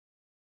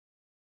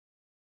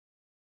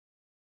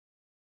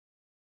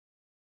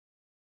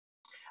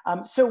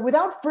So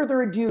without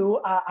further ado,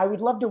 I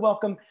would love to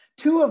welcome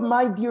two of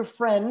my dear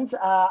friends.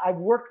 I've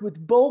worked with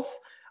both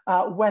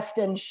West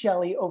and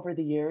Shelley over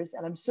the years,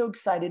 and I'm so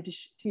excited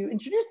to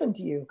introduce them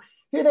to you.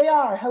 Here they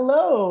are.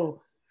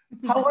 Hello.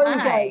 How are you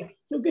guys?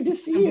 So good to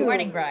see you. Good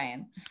morning,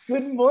 Brian.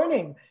 Good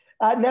morning.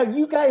 Now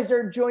you guys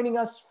are joining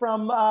us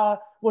from,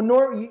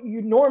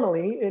 you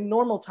normally, in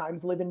normal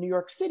times, live in New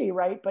York City,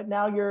 right? But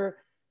now you're,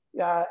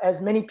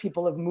 as many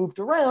people have moved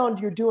around,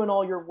 you're doing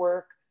all your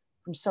work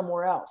from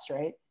somewhere else,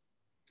 right?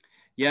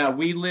 Yeah,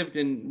 we've lived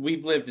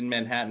in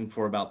Manhattan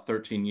for about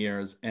 13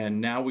 years, and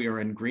now we are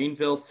in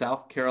Greenville,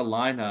 South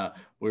Carolina,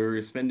 where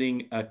we're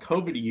spending a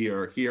COVID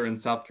year here in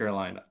South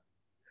Carolina.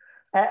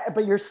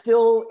 But you're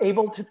still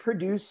able to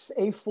produce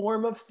a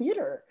form of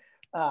theater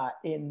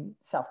in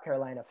South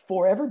Carolina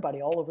for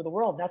everybody all over the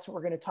world. That's what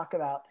we're going to talk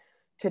about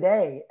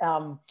today.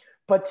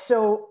 But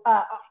so,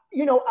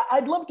 you know,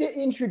 I'd love to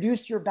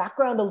introduce your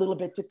background a little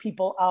bit to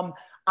people.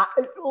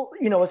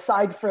 You know,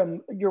 aside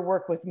from your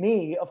work with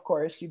me, of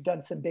course, you've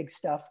done some big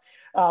stuff.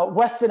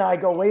 Wes and I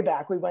go way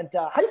back. We went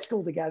to high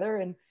school together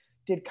and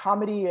did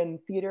comedy and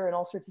theater and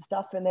all sorts of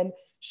stuff. And then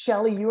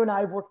Shelley, you and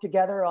I worked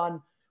together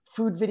on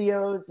food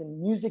videos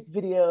and music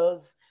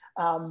videos.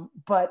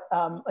 But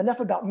enough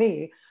about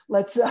me.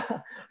 Let's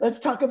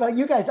talk about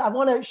you guys. I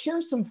want to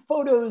share some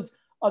photos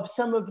of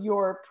some of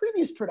your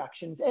previous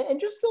productions and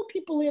just fill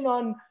people in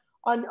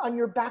on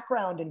your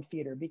background in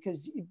theater,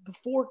 because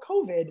before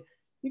COVID,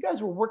 you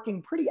guys were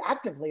working pretty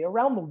actively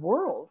around the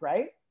world,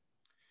 right?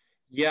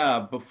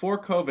 Yeah,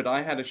 before COVID,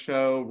 I had a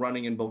show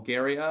running in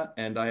Bulgaria,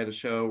 and I had a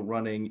show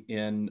running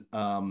in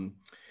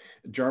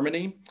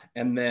Germany,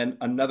 and then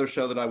another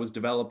show that I was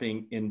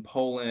developing in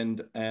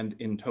Poland and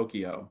in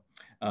Tokyo.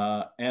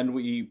 And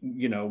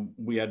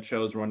we had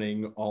shows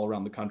running all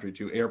around the country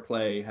too.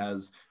 Airplay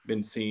has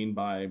been seen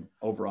by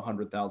over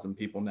 100,000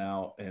 people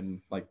now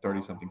in like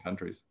 30 something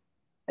countries.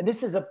 And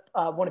this is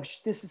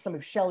this is some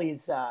of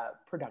Shelley's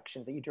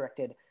productions that you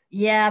directed.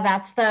 Yeah,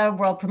 that's the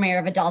world premiere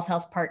of A Doll's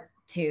House Part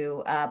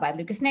 2 by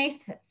Lucas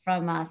Nath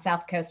from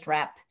South Coast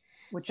Rep.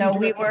 Which so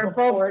we were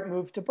before it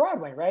moved to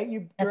Broadway, right?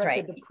 You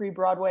directed the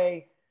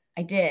pre-Broadway.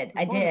 I did.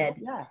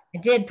 Yeah. I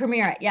did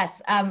premiere it.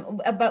 Yes.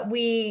 But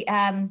we,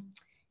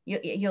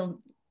 you'll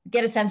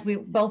get a sense. We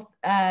both.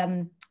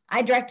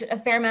 I direct a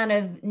fair amount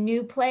of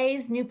new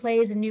plays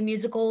and new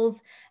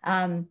musicals,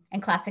 and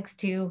classics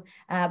too.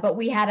 But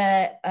we had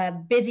a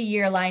busy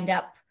year lined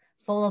up,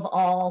 full of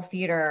all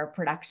theater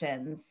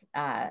productions.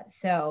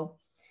 So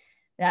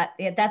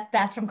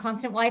that's from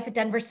Constant Life at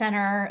Denver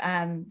Center.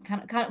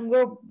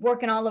 We're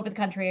working all over the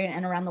country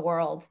and around the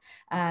world.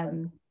 Yeah,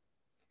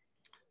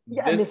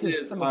 this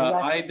is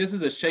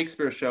a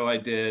Shakespeare show I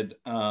did,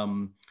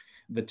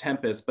 The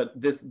Tempest, but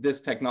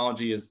this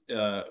technology is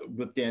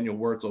with Daniel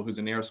Wurzel, who's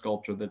an air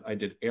sculptor that I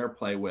did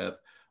Airplay with.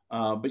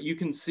 But you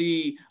can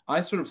see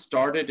I sort of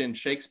started in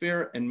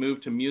Shakespeare and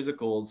moved to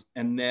musicals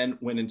and then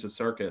went into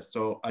circus.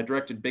 So I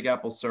directed Big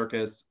Apple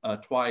Circus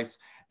twice,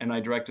 and I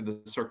directed the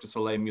Cirque du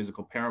Soleil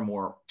musical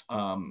Paramour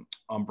on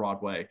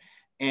Broadway.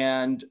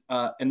 And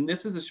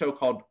this is a show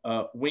called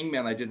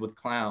Wingman I did with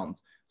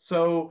clowns.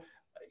 So,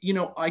 you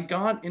know, I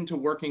got into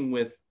working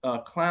with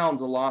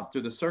clowns a lot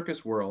through the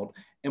circus world.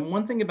 And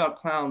one thing about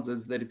clowns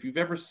is that if you've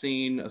ever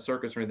seen a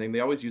circus or anything, they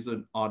always use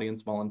an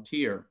audience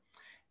volunteer.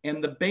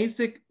 And the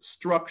basic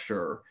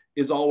structure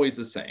is always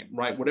the same,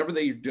 right? Whatever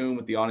they're doing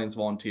with the audience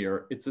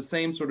volunteer, it's the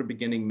same sort of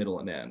beginning,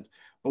 middle, and end.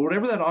 But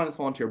whatever that audience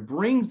volunteer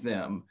brings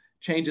them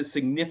changes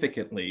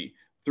significantly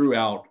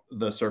throughout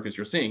the circus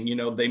you're seeing. You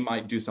know, they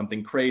might do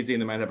something crazy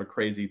and they might have a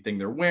crazy thing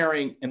they're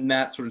wearing, and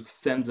that sort of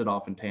sends it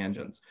off in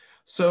tangents.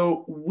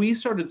 So we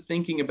started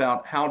thinking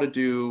about how to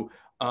do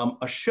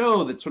a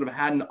show that sort of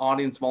had an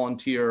audience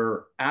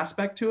volunteer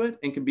aspect to it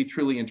and could be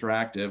truly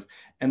interactive.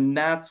 And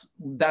that's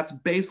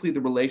basically the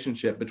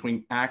relationship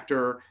between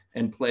actor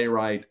and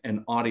playwright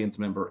and audience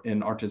member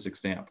in Artistic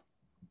Stamp.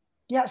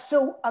 Yeah,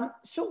 so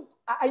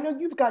I know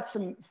you've got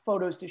some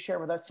photos to share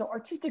with us. So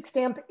Artistic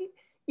Stamp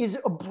is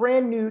a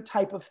brand new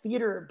type of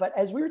theater, but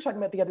as we were talking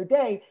about the other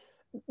day,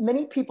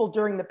 many people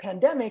during the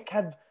pandemic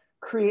have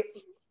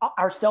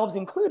ourselves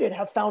included,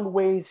 have found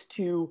ways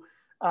to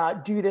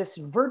do this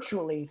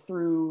virtually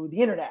through the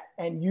internet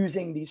and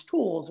using these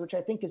tools, which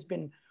I think has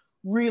been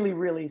really,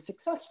 really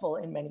successful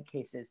in many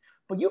cases.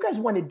 But you guys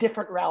went a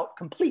different route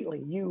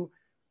completely.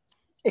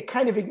 It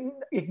kind of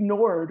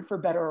ignored, for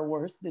better or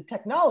worse, the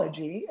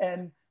technology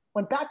and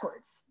went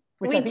backwards.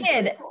 Which we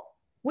did. Cool.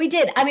 We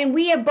did. I mean,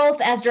 we have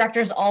both, as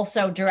directors,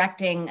 also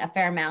directing a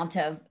fair amount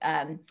of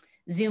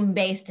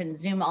Zoom-based and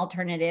Zoom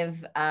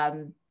alternative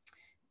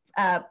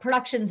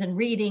productions and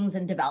readings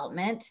and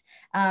development.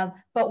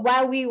 But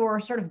while we were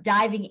sort of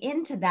diving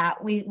into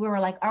that, we were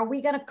like, are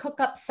we going to cook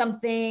up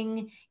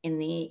something in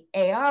the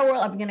AR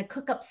world? Are we going to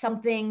cook up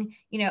something,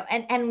 you know,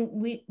 and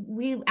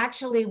we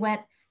actually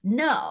went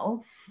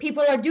No,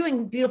 people are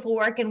doing beautiful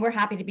work and we're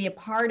happy to be a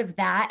part of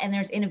that. And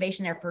there's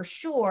innovation there for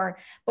sure.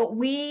 But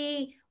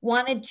we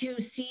wanted to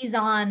seize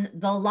on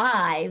the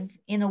live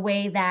in a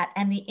way that,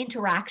 and the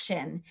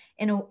interaction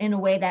in a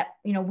way that,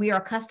 you know, we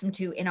are accustomed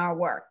to in our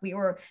work. We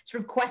were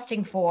sort of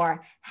questing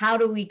for, how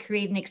do we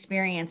create an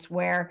experience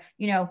where,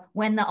 you know,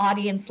 when the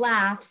audience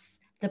laughs,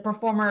 the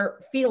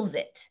performer feels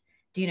it?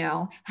 Do you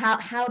know,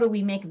 how do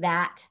we make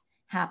that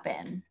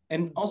happen?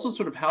 And also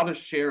sort of how to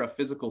share a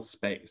physical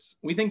space.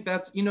 We think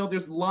that's, you know,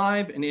 there's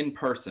live and in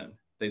person,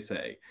 they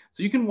say.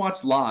 So you can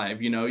watch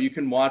live, you know, you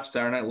can watch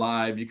Saturday Night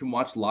Live, you can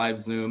watch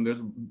live Zoom,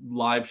 there's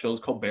live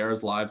shows,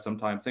 Colbert's live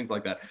sometimes, things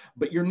like that.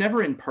 But you're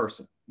never in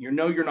person. You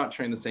know, you're not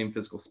sharing the same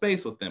physical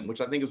space with them,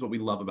 which I think is what we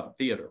love about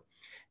theater.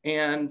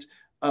 And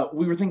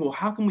we were thinking, well,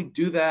 how can we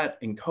do that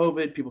in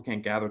COVID? People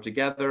can't gather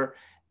together.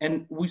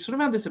 And we sort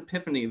of had this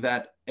epiphany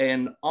that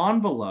an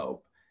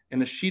envelope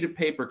and a sheet of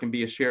paper can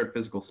be a shared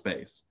physical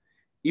space.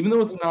 Even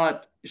though it's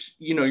not,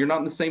 you know, you're not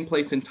in the same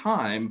place in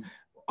time,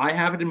 I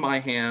have it in my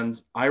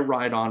hands, I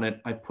write on it,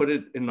 I put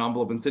it in an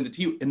envelope and send it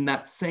to you, and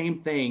that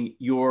same thing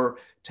you're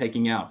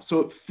taking out.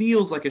 So it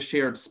feels like a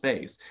shared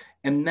space.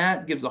 And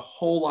that gives a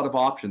whole lot of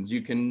options.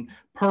 You can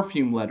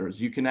perfume letters,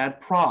 you can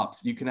add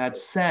props, you can add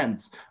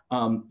scents,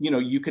 you know,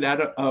 you could add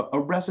a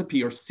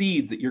recipe or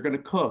seeds that you're gonna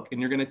cook and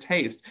you're gonna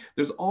taste.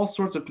 There's all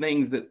sorts of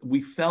things that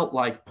we felt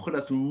like put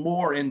us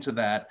more into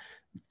that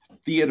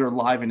theater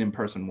live and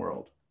in-person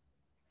world.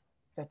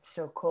 That's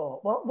so cool.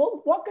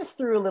 Well, walk us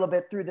through a little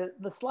bit through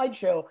the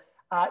slideshow.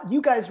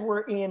 You guys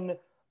were in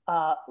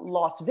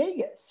Las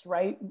Vegas,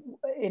 right?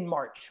 In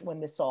March when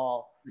this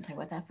all... Talk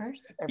about that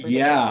first.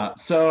 Yeah,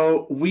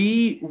 so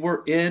we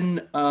were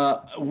in,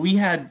 we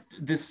had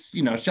this,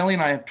 you know, Shelley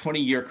and I have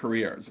 20-year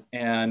careers,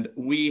 and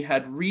we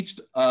had reached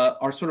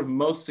our sort of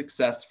most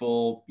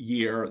successful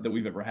year that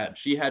we've ever had.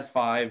 She had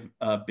 5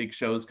 big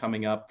shows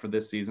coming up for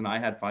this season. I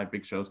had 5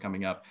 big shows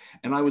coming up,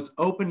 and I was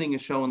opening a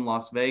show in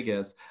Las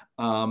Vegas,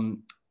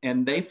 and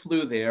they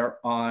flew there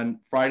on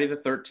Friday the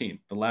 13th,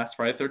 the last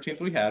Friday the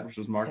 13th we had, which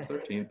was March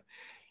 13th.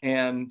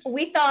 And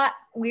we thought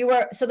we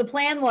were, so the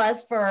plan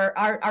was for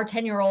our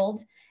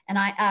 10-year-old and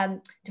I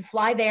to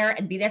fly there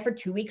and be there for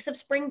 2 weeks of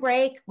spring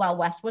break while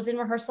West was in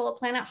rehearsal at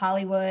Planet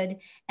Hollywood.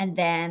 And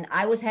then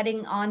I was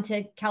heading on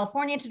to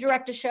California to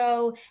direct a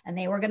show and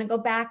they were going to go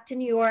back to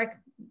New York.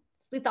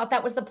 We thought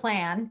that was the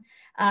plan.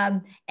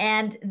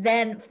 And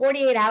then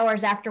 48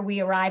 hours after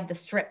we arrived, the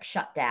Strip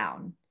shut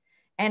down.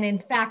 And in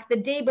fact, the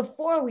day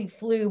before we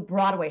flew,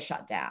 Broadway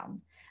shut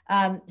down.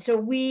 So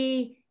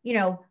we, you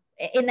know,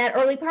 in that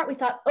early part, we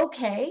thought,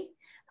 okay,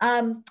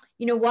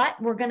 you know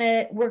what, we're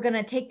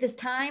gonna take this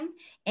time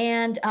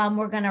and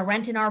we're gonna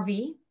rent an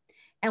RV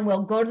and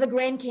we'll go to the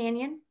Grand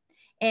Canyon.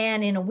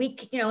 And in a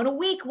week, you know, in a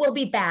week, we'll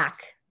be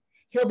back.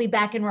 He'll be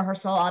back in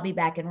rehearsal. I'll be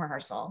back in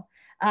rehearsal.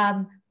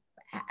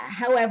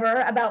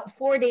 However, about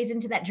 4 days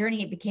into that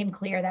journey, it became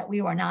clear that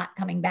we were not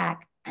coming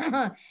back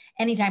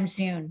anytime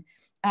soon.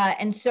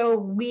 And so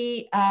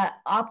we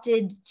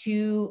opted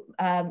to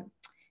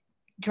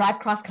drive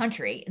cross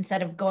country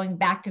instead of going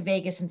back to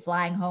Vegas and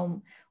flying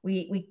home.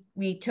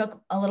 We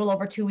took a little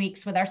over 2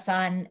 weeks with our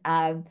son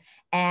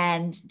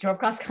and drove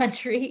cross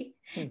country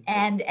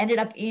and ended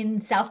up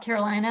in South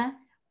Carolina,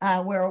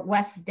 where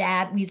Wes's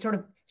dad, we sort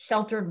of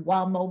sheltered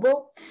while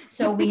mobile.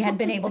 So we had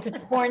been able to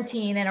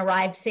quarantine and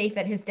arrive safe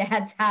at his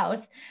dad's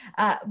house.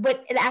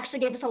 But it actually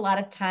gave us a lot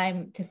of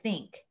time to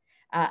think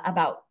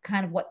about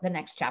kind of what the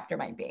next chapter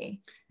might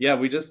be. Yeah,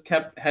 we just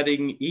kept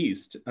heading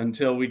east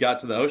until we got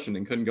to the ocean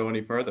and couldn't go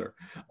any further.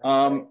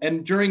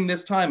 And during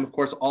this time, of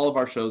course, all of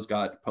our shows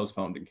got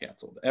postponed and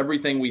canceled.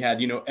 Everything we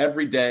had, you know,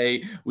 every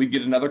day we'd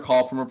get another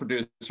call from a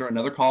producer,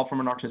 another call from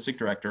an artistic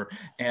director,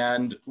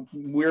 and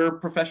we're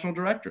professional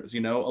directors, you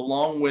know,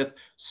 along with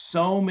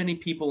so many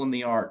people in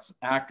the arts,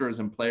 actors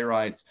and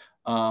playwrights.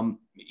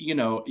 You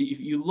know, if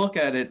you look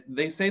at it,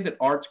 they say that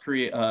arts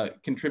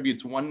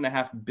contributes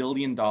 $1.5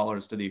 billion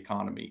to the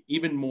economy,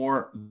 even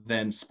more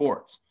than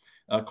sports,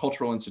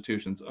 cultural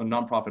institutions,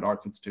 nonprofit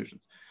arts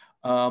institutions.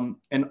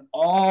 And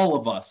all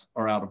of us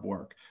are out of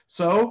work.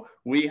 So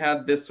we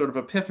had this sort of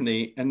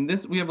epiphany, and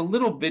we have a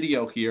little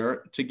video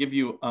here to give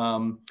you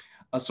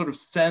a sort of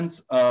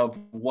sense of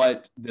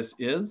what this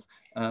is.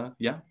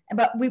 Yeah.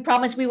 But we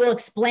promise we will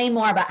explain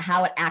more about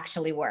how it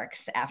actually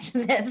works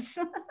after this.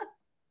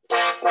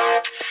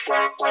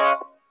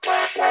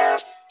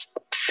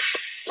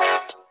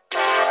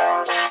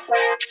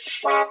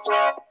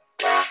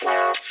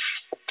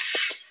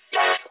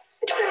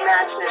 It's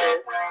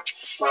imaginative.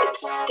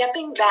 It's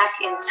stepping back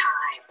in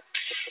time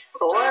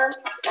or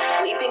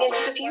leaping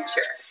into the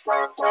future.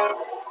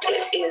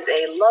 It is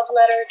a love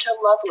letter to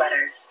love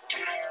letters.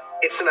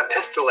 It's an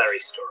epistolary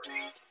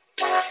story.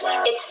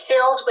 It's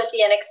filled with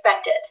the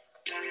unexpected.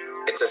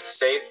 It's a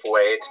safe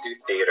way to do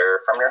theater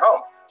from your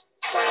home.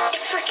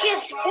 It's for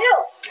kids too.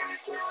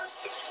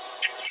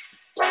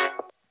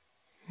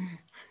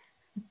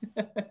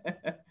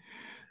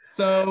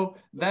 So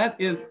that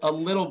is a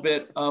little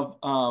bit of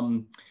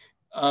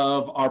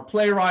of our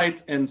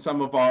playwrights and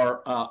some of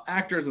our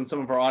actors and some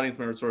of our audience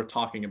members sort of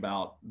talking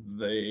about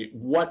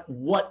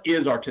what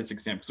is artistic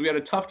stamping. Because we had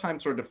a tough time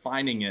sort of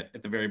defining it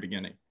at the very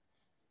beginning.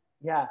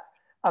 Yeah.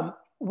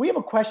 We have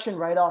a question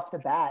right off the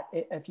bat,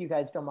 if you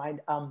guys don't mind.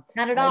 Not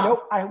at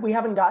all. I know we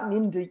haven't gotten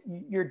into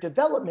your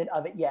development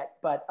of it yet,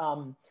 but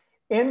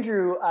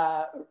Andrew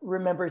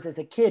remembers as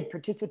a kid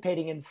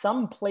participating in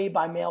some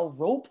play-by-mail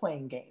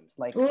role-playing games,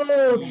 like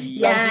Ooh,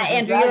 yeah,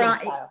 Andrew,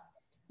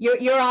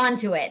 you're on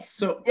to it.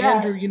 So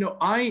Andrew, you know,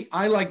 I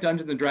like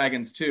Dungeons and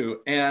Dragons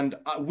too, and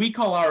we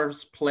call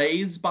ours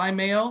plays by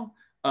mail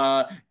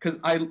because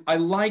I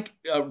like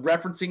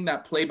referencing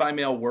that play by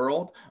mail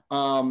world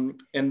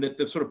and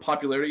the sort of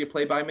popularity of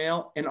play by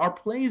mail. And our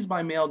plays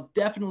by mail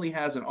definitely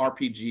has an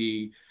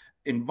RPG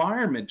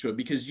environment to it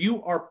because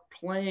you are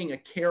playing a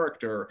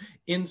character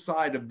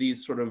inside of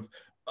these sort of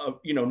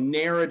you know,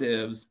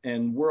 narratives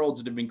and worlds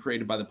that have been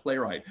created by the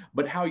playwright,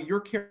 but how your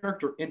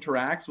character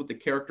interacts with the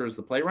characters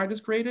the playwright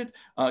has created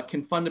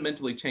can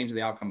fundamentally change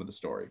the outcome of the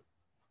story.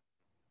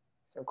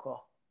 So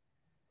cool.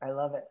 I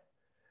love it.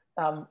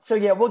 So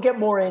yeah, we'll get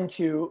more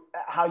into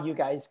how you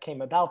guys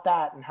came about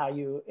that and how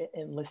you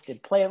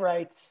enlisted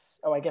playwrights.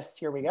 Oh, I guess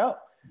here we go.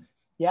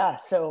 Yeah,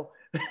 so.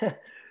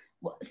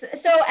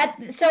 So at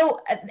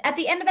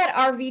the end of that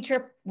RV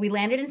trip, we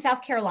landed in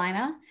South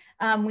Carolina.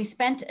 We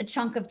spent a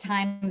chunk of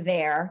time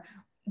there.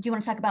 Do you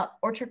want to talk about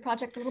Orchard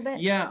Project a little bit?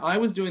 Yeah, I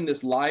was doing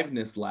this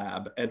liveness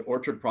lab at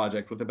Orchard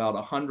Project with about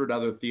 100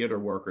 other theater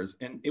workers.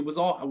 And it was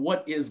all,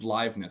 what is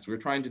liveness? We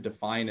were trying to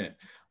define it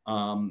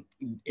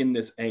in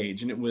this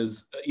age. And it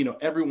was, you know,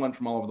 everyone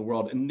from all over the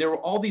world. And there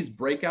were all these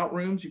breakout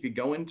rooms you could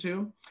go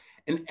into.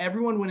 And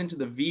everyone went into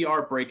the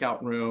VR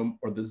breakout room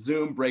or the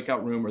Zoom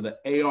breakout room or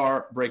the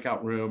AR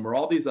breakout room or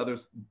all these other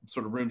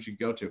sort of rooms you could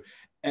go to.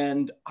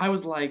 And I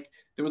was like,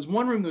 there was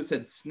one room that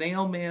said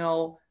snail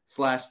mail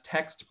 /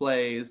 text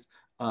plays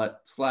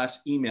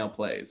 / email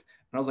plays.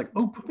 And I was like,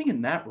 oh, put me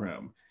in that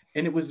room.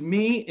 And it was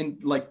me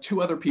and like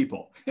 2 other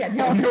people. Yeah,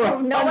 no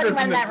one went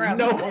in that room.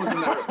 No one was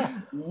in that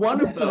room.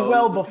 One of those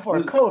well before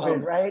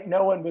COVID, right?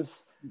 No one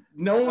was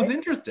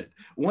interested.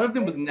 One of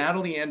them was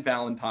Natalie Ann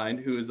Valentine,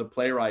 who is a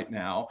playwright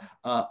now.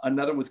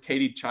 Another was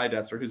Katie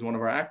Chidester, who's one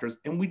of our actors.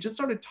 And we just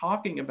started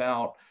talking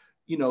about,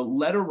 you know,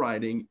 letter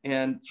writing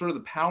and sort of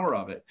the power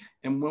of it.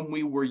 And when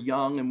we were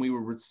young and we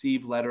would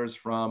receive letters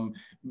from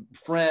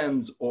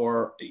friends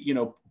or, you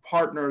know,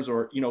 partners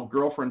or, you know,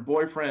 girlfriend,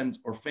 boyfriends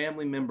or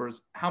family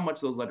members, how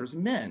much those letters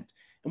meant.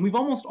 And we've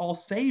almost all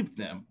saved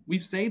them.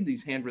 We've saved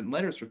these handwritten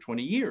letters for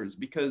 20 years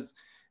because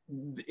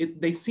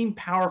they seem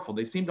powerful.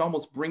 They seem to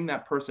almost bring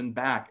that person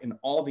back and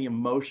all the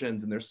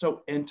emotions, and they're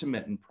so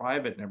intimate and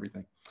private and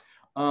everything.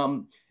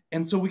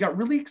 And so we got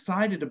really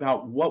excited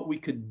about what we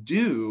could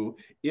do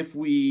if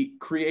we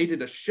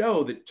created a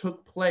show that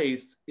took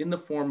place in the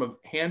form of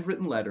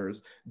handwritten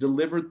letters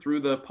delivered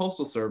through the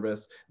Postal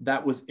Service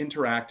that was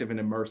interactive and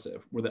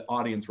immersive, where the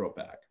audience wrote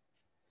back.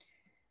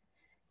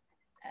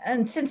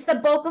 And since the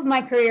bulk of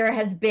my career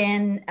has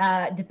been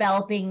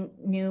developing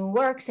new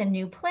works and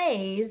new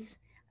plays,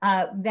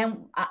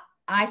 then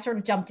I sort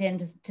of jumped in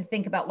to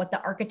think about what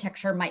the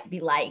architecture might be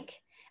like.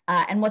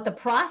 And what the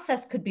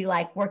process could be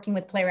like working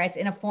with playwrights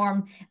in a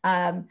form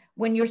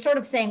when you're sort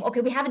of saying,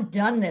 okay, we haven't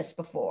done this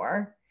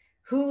before.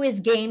 Who is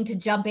game to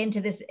jump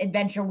into this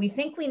adventure? We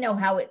think we know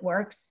how it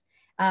works.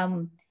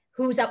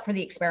 Who's up for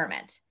the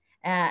experiment?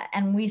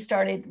 And we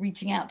started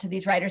reaching out to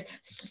these writers,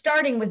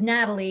 starting with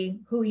Natalie,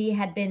 who he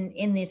had been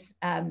in this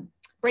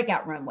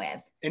breakout room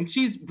with. And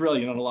she's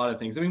brilliant on a lot of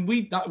things. I mean,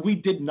 we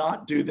did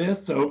not do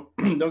this, so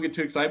don't get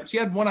too excited. But she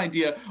had one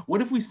idea. What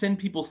if we send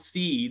people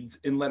seeds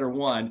in letter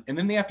 1, and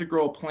then they have to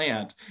grow a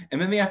plant, and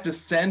then they have to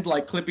send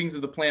like clippings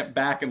of the plant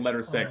back in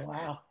letter 6? Oh,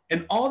 wow.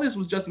 And all this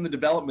was just in the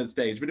development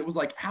stage, but it was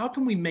like, how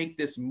can we make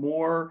this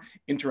more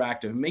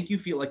interactive, make you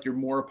feel like you're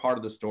more a part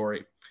of the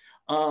story?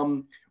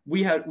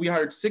 We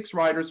hired 6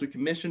 writers. We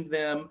commissioned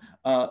them.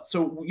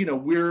 So, you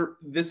know,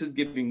 this is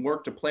giving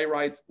work to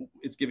playwrights.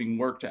 It's giving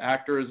work to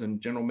actors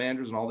and general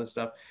managers and all this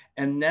stuff.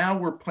 And now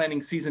we're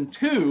planning season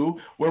 2,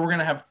 where we're going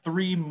to have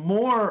 3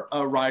 more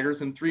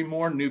writers and 3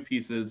 more new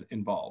pieces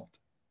involved.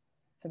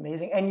 It's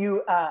amazing. And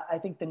you, I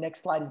think the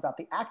next slide is about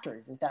the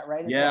actors. Is that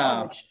right?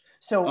 Yeah.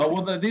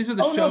 These are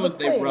the shows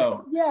they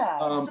wrote.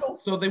 Yeah.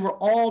 So they were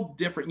all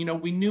different. You know,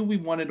 we knew we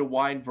wanted a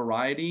wide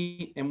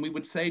variety, and we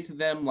would say to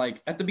them,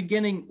 like, at the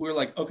beginning, we were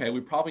like, okay,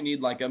 we probably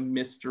need like a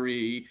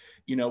mystery,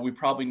 you know, we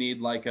probably need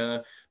like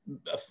a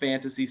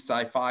fantasy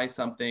sci-fi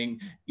something,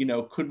 you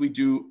know, could we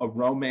do a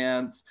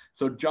romance?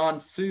 So John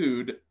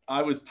Sood,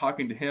 I was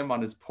talking to him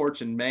on his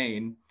porch in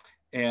Maine,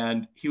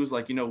 and he was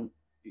like, you know,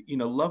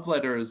 love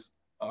letters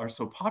are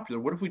so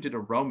popular. What if we did a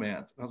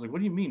romance? And I was like, what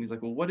do you mean? He's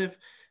like, well, what if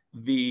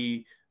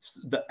the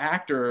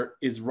actor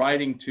is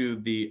writing to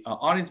the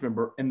audience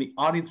member, and the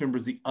audience member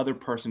is the other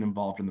person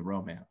involved in the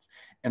romance,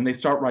 and they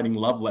start writing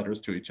love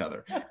letters to each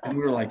other? And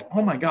we were like,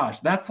 oh my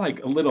gosh, that's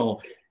like a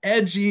little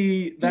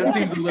edgy. That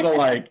seems a little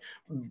like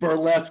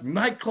burlesque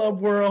nightclub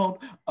world.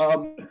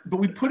 But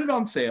we put it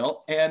on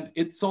sale, and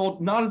it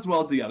sold not as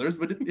well as the others,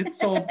 but it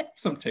sold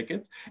some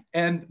tickets,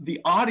 and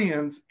the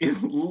audience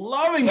is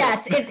loving it.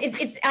 Yes,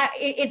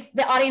 it's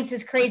the audience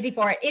is crazy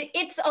for it.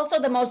 It's also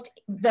the most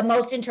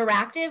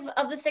interactive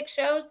of the 6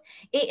 shows.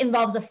 It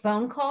involves a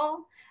phone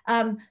call.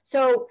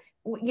 So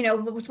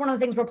it was one of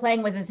the things we're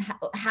playing with is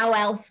how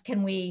else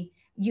can we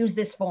use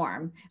this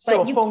form?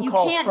 So a phone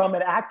call from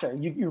an actor.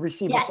 You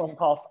receive a phone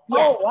call.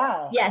 Yes. Oh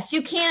wow. Yes,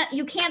 you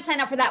can't sign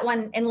up for that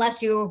one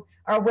unless you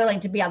are willing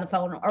to be on the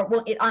phone,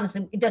 or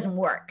honestly, it doesn't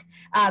work.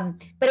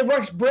 But it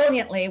works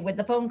brilliantly with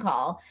the phone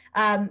call.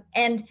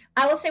 And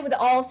I will say with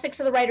all 6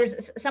 of the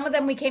writers, some of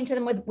them we came to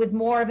them with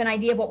more of an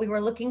idea of what we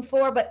were looking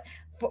for, but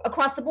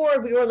across the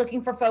board, we were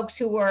looking for folks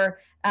who were,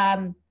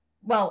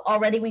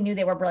 already we knew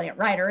they were brilliant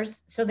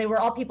writers. So they were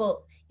all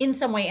people in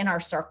some way in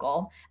our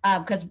circle,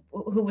 because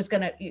who was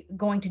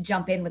going to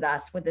jump in with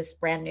us with this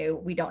brand new,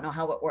 we don't know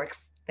how it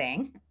works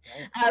thing.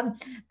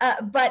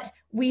 But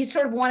we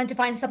sort of wanted to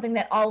find something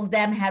that all of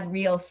them had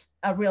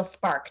a real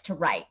spark to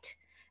write,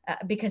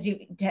 because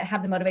to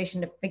have the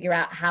motivation to figure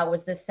out how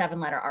was this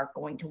 7-letter arc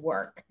going to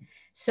work.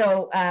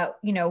 So,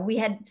 we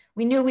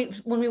knew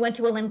when we went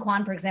to a Lin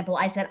Quan, for example,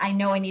 I said, I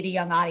know I need a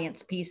young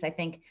audience piece. I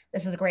think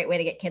this is a great way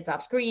to get kids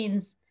off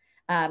screens.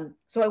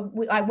 So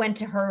I went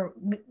to her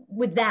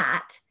with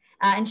that,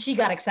 and she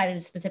got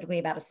excited specifically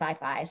about a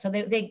sci-fi. So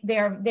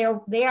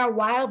they are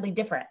wildly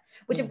different,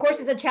 which of course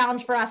is a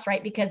challenge for us,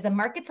 right? Because the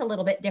market's a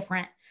little bit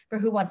different for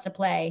who wants to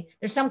play.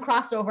 There's some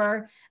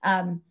crossover.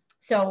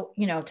 So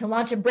to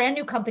launch a brand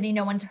new company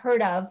no one's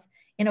heard of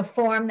in a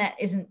form that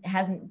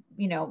hasn't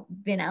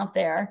been out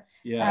there.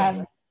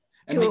 Yeah.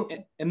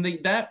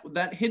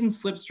 That hidden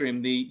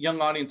slipstream, the young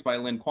audience by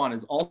Lin Quan,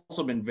 has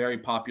also been very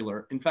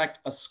popular. In fact,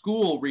 a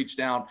school reached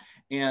out,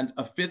 and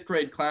a 5th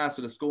grade class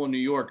at a school in New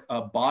York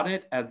bought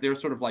it as their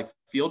sort of like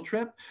field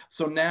trip.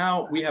 So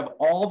now we have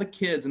all the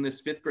kids in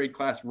this 5th grade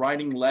class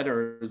writing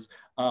letters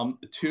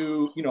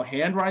to,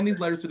 handwriting these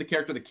letters to the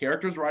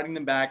characters writing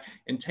them back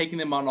and taking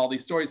them on all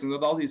these stories. And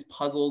there's all these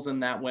puzzles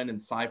and that went and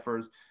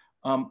ciphers.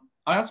 I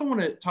also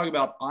want to talk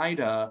about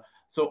Ida.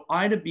 So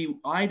Ida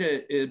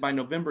by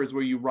November is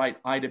where you write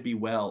Ida B.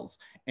 Wells,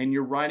 and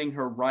you're writing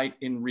her right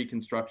in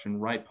Reconstruction,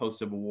 right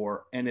post-Civil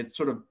War. And it's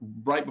sort of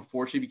right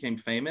before she became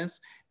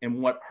famous,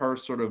 and what her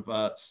sort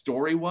of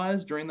story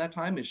was during that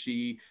time is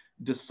she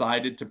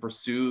decided to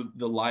pursue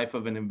the life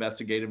of an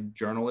investigative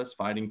journalist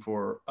fighting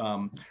for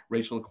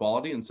racial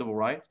equality and civil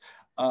rights.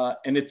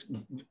 And it's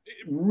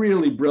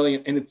really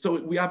brilliant.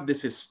 And we have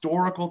this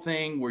historical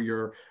thing where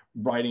you're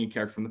writing a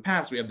character from the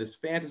past. We have this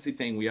fantasy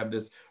thing. We have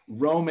this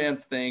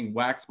romance thing.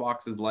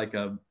 Waxbox is like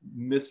a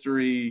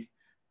mystery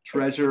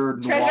treasure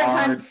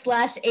hunt /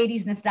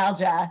 80s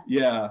nostalgia.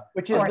 Yeah.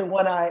 Which is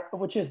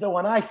the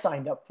one I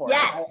signed up for.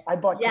 Yes. I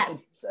bought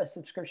tickets, a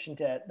subscription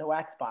to the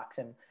Waxbox,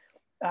 and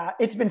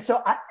it's been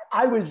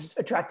I was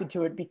attracted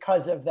to it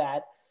because of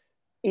that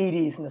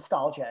 80s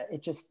nostalgia.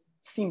 It just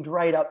seemed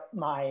right up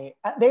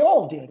they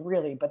all did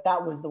really, but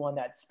that was the one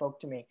that spoke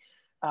to me.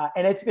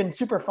 And it's been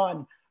super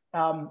fun.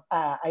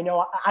 I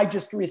know I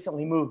just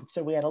recently moved,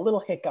 so we had a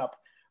little hiccup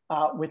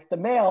with the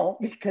mail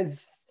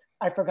because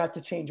I forgot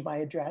to change my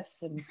address,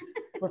 and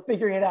we're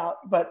figuring it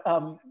out. But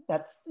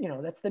that's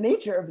the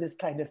nature of this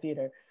kind of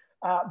theater.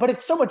 But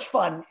it's so much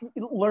fun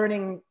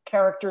learning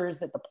characters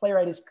that the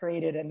playwright has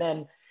created, and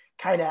then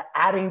kind of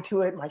adding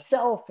to it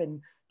myself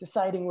and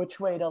deciding which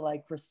way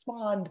to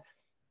respond.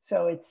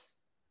 So it's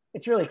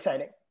really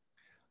exciting.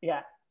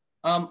 Yeah.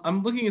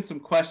 I'm looking at some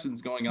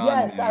questions going on.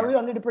 Yes, here. I really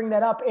wanted to bring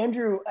that up.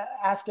 Andrew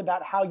asked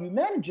about how you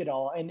manage it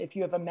all and if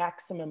you have a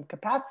maximum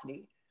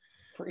capacity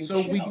for each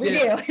show. We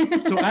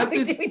did. So at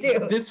we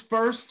do. This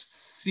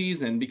first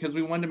season, because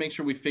we wanted to make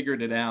sure we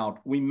figured it out,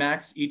 we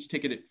maxed each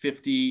ticket at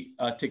 50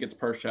 tickets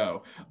per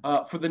show.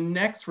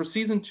 For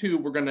season 2,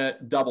 we're going to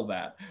double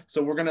that.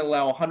 So we're going to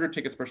allow 100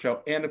 tickets per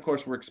show. And of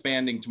course, we're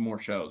expanding to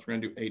more shows. We're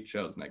going to do 8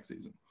 shows next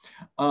season.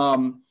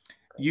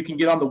 You can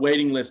get on the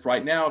waiting list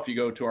right now. If you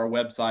go to our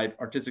website,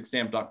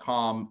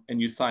 artisticstamp.com,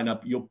 and you sign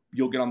up,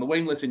 you'll get on the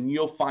waiting list, and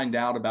you'll find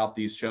out about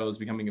these shows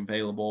becoming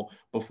available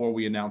before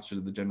we announce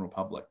to the general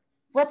public.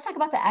 Let's talk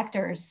about the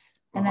actors,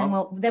 and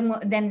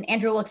then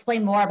Andrew will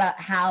explain more about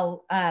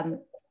how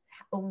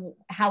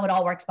it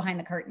all works behind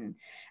the curtain.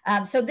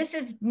 So this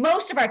is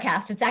most of our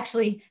cast. It's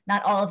actually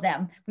not all of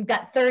them. We've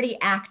got 30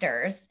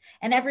 actors,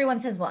 and everyone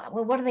says, well,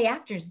 what do the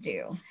actors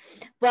do?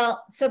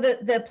 Well, so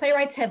the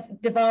playwrights have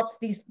developed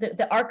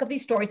the arc of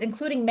these stories,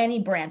 including many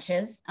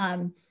branches.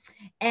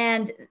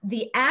 And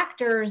the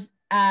actors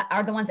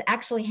are the ones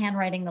actually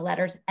handwriting the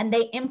letters, and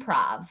they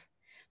improv.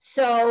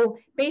 So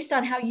based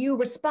on how you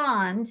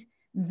respond,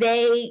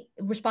 they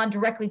respond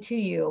directly to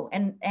you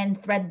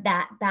and thread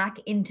that back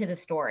into the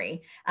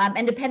story.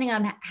 And depending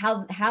on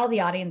how the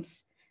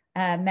audience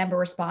member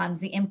responds,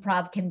 the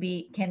improv can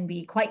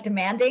be quite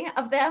demanding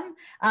of them.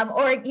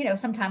 Or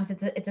sometimes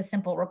it's a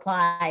simple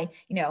reply.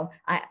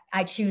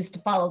 I choose to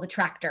follow the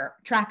tracker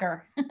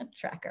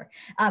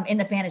in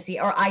the fantasy,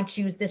 or I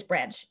choose this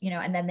branch.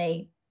 And then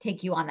they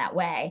take you on that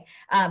way.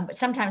 But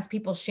sometimes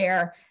people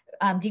share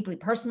deeply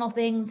personal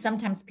things.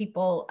 Sometimes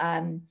people,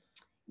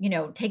 you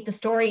know, take the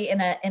story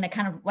in a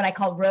kind of what I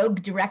call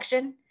rogue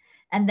direction,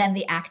 and then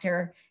the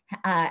actor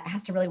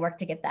has to really work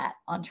to get that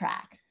on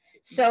track.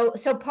 So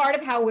part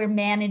of how we're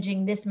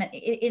managing this,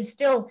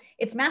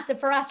 it's massive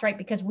for us, right?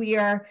 Because we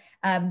are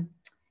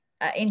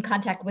in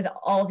contact with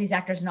all these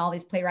actors and all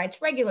these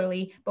playwrights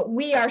regularly, but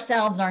we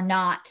ourselves are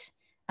not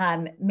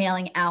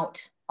mailing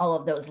out all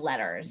of those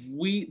letters.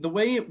 The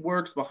way it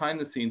works behind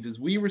the scenes is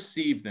we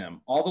receive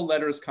them. All the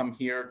letters come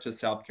here to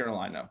South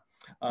Carolina.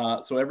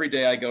 So every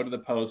day I go to the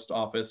post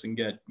office and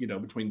get, you know,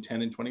 between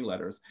 10 and 20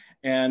 letters.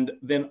 And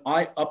then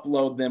I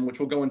upload them, which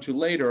we'll go into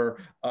later,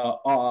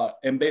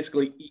 and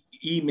basically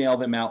email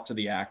them out to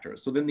the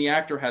actors. So then the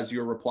actor has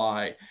your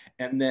reply,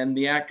 and then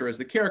the actor as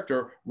the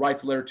character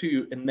writes a letter to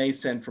you, and they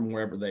send from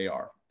wherever they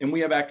are. And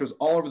we have actors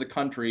all over the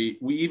country.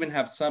 We even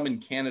have some in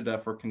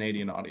Canada for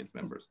Canadian audience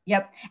members.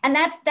 Yep. And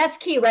that's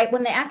key, right?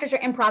 When the actors are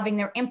improvising,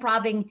 they're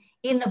improvising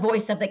in the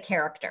voice of the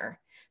character.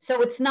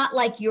 So it's not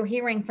like you're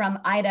hearing from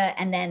Ida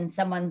and then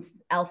someone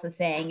else is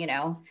saying, you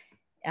know,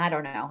 I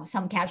don't know,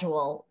 some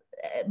casual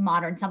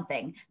modern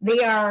something.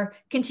 They are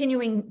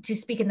continuing to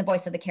speak in the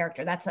voice of the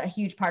character. That's a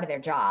huge part of their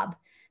job.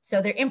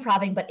 So they're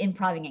improvising, but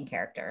improvising in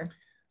character.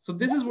 So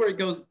this is where it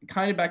goes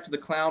kind of back to the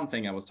clown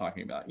thing I was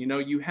talking about. You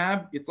know,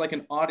 it's like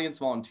an audience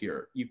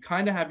volunteer. You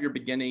kind of have your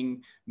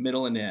beginning,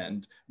 middle, and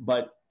end,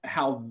 but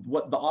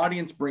what the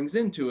audience brings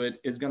into it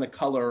is going to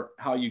color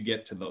how you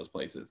get to those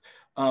places.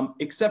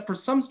 Except for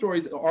some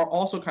stories are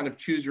also kind of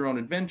choose your own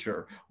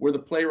adventure, where the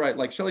playwright,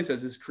 like Shelley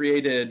says, is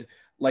created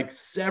like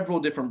several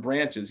different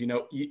branches. You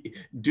know,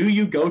 do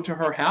you go to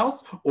her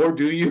house, or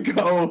do you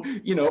go,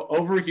 you know,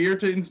 over here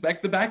to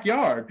inspect the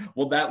backyard?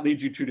 Well, that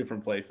leads you two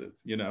different places,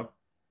 you know?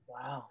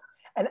 Wow.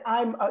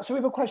 And so we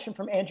have a question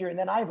from Andrew, and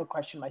then I have a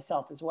question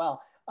myself as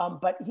well.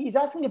 But he's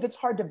asking if it's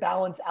hard to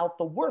balance out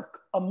the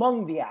work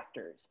among the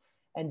actors.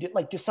 And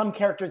do some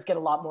characters get a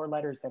lot more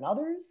letters than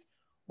others?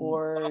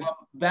 Or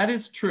that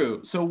is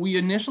true. So we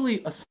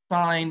initially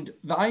assigned,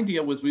 the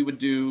idea was we would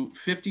do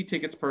 50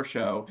 tickets per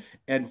show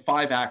and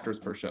 5 actors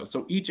per show.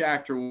 So each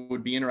actor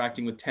would be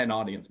interacting with 10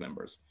 audience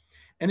members.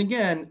 And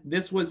again,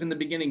 this was in the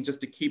beginning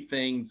just to keep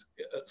things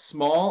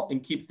small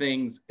and keep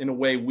things in a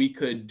way we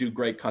could do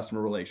great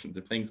customer relations.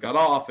 If things got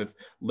off, if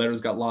letters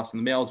got lost in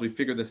the mails, we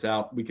figured this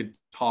out. We could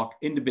talk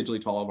individually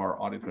to all of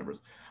our audience members.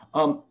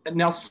 Now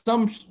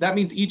that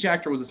means each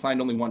actor was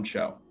assigned only one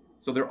show.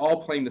 So they're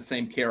all playing the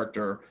same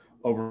character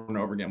over and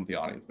over again with the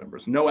audience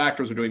members. No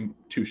actors are doing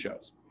 2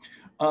 shows,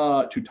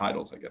 2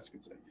 titles, I guess you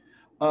could say.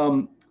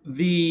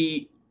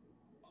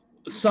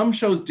 Some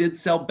shows did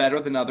sell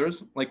better than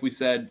others. Like we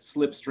said,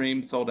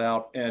 Slipstream sold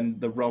out and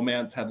the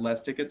Romance had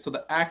less tickets. So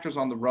the actors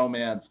on the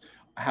Romance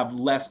have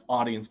less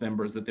audience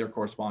members that they're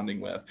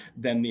corresponding with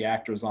than the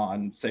actors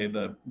on, say,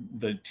 the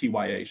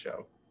TYA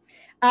show.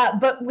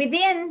 But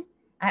within,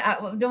 I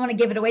don't want to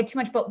give it away too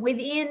much, but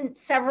within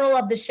several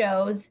of the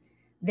shows,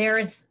 there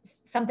is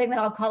something that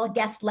I'll call a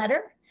guest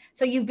letter.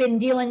 So you've been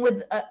dealing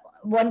with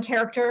one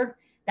character,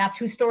 that's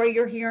whose story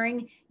you're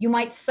hearing. You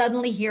might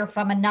suddenly hear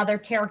from another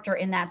character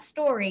in that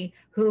story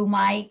who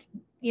might,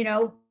 you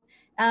know,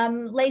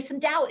 lay some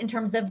doubt in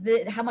terms of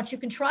how much you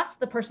can trust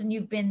the person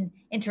you've been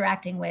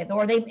interacting with,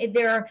 or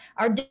there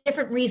are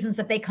different reasons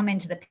that they come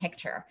into the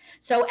picture.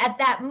 So at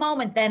that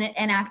moment, then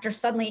an actor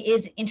suddenly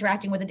is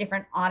interacting with a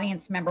different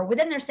audience member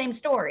within their same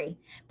story,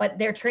 but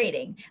they're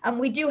trading.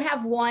 We do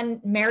have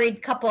one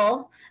married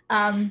couple,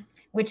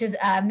 which is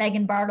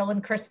Megan Bartle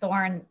and Chris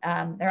Thorne.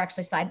 They're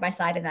actually side by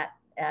side in that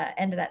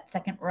end of that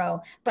second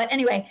row. But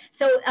anyway,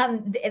 so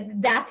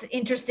that's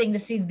interesting to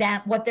see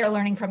that what they're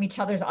learning from each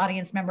other's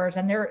audience members,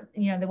 and there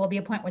will be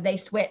a point where they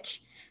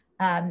switch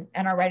and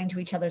are writing to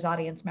each other's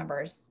audience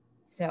members.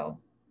 So,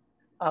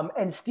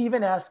 and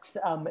Stephen asks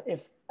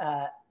if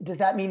does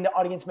that mean the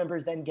audience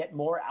members then get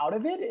more out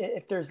of it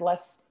if there's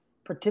less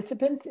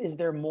participants? Is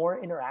there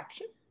more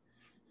interaction?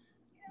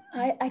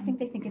 I think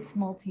they think it's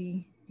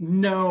multi.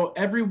 No,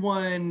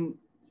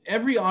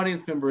 every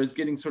audience member is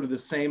getting sort of the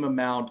same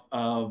amount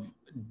of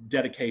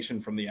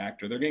dedication from the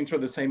actor. They're getting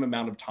sort of the same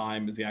amount of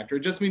time as the actor.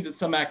 It just means that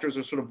some actors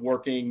are sort of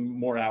working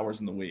more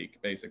hours in the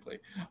week, basically.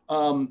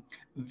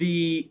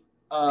 The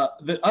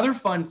other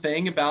fun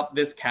thing about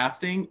this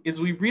casting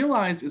is we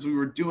realized as we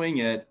were doing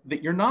it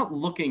that you're not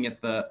looking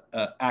at the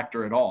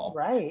actor at all.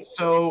 Right.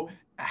 So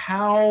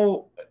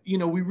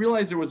we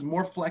realized there was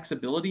more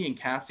flexibility in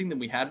casting than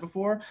we had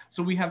before.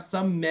 So we have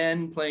some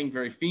men playing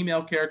very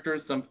female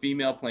characters, some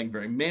female playing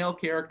very male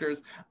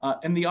characters,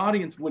 and the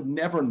audience would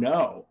never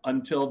know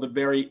until the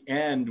very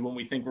end when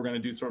we think we're going to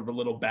do sort of a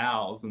little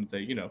bows and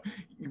say,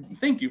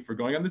 thank you for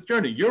going on this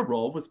journey. Your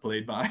role was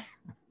played by.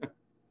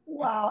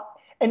 Wow.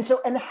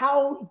 And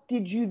how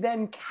did you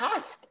then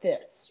cast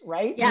this,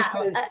 right? Yeah.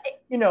 Because,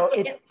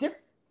 it's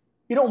different.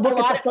 You don't look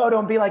at the photo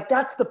and be like,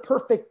 that's the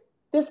perfect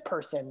this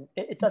person.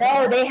 It doesn't No,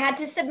 matter. they had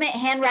to submit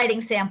handwriting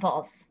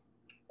samples.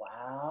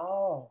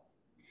 Wow.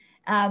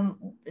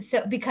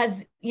 So because,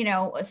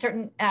 a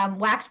certain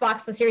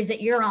Waxbox, the series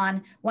that you're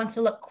on, wants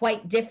to look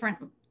quite different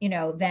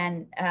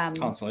than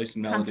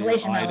Constellation Melody.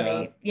 Constellation Ida.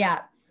 Melody.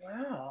 Yeah.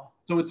 Wow.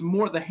 So it's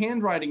more, the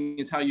handwriting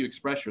is how you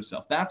express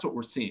yourself. That's what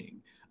we're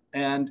seeing.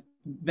 And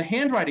the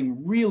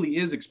handwriting really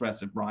is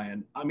expressive,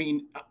 Brian. I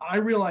mean, I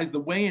realize the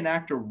way an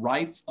actor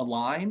writes a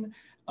line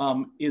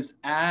is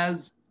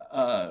has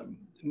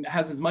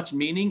as much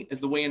meaning as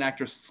the way an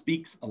actor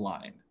speaks a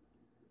line.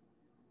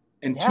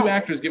 And two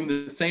actors given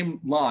the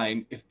same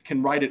line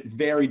can write it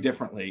very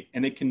differently,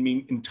 and it can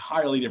mean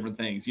entirely different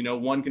things.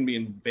 One can be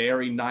in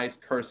very nice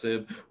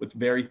cursive with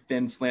very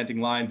thin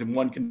slanting lines, and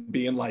one can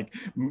be in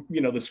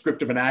the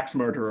script of an axe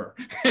murderer.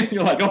 And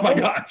you're like, oh my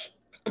gosh.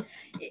 Do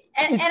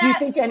you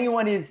think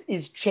anyone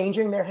is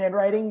changing their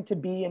handwriting to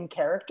be in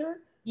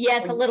character?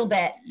 Yes, a little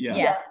bit. Yeah.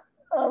 Yes.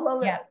 I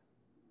love it.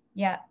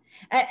 Yeah.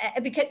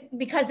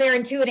 Because they're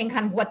intuiting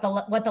kind of what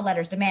the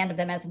letters demand of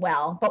them as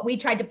well. But we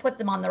tried to put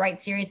them on the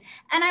right series.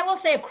 And I will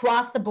say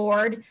across the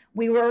board,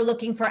 we were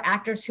looking for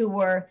actors who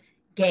were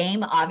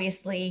game,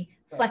 obviously,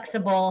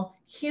 flexible,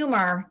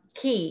 humor,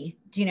 key.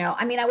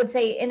 I mean, I would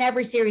say in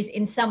every series,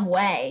 in some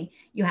way,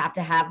 you have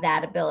to have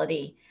that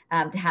ability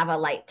to have a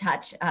light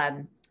touch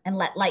and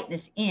let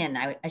lightness in,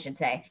 I should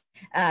say,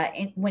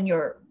 when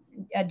you're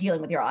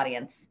dealing with your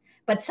audience.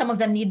 But some of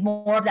them need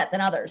more of that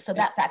than others. So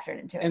that factored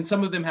into it. And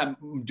some of them have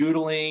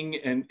doodling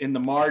and in the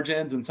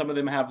margins, and some of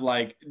them have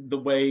the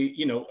way,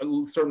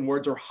 certain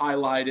words are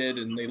highlighted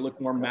and they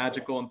look more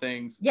magical and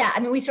things. Yeah, I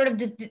mean, we sort of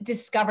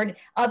discovered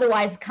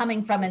otherwise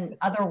coming from an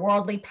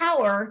otherworldly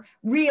power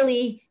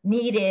really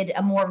needed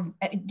more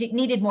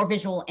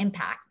visual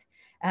impact.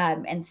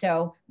 And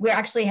so we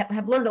actually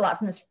have learned a lot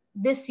from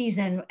this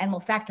season, and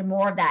we'll factor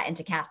more of that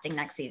into casting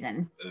next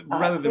season.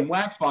 Rather than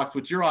Waxbox,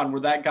 which you're on,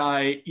 where that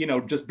guy,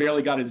 just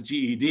barely got his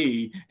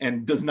GED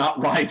and does not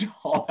write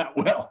all that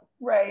well.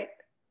 Right.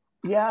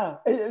 Yeah.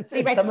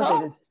 He writes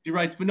well? He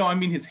writes, but no, I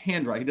mean his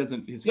handwriting. He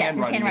doesn't. His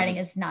handwriting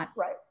is not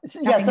right.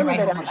 Yeah, some of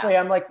it actually.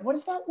 I'm like, what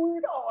is that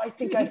word? Oh, I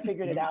think I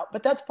figured it out.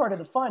 But that's part of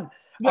the fun.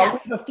 Yes.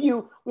 We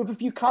have a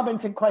few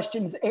comments and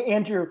questions.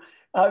 Andrew,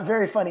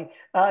 very funny.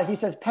 He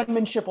says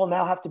penmanship will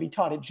now have to be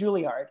taught at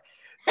Juilliard.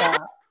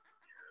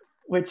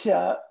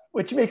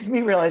 Which makes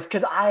me realize,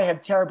 because I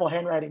have terrible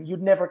handwriting,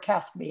 you'd never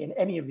cast me in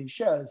any of these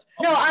shows.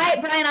 No,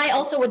 Brian, I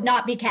also would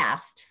not be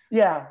cast.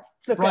 Yeah.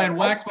 Okay. Brian,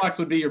 Waxbox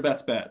would be your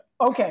best bet.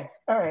 Okay.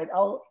 All right.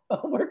 I'll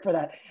work for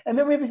that. And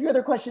then we have a few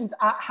other questions.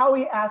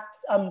 Howie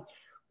asks,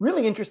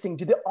 really interesting,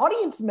 do the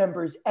audience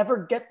members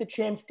ever get the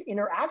chance to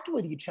interact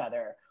with each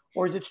other?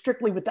 Or is it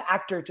strictly with the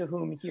actor to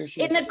whom he or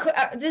she is? In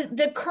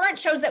the current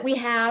shows that we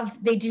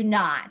have, they do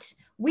not.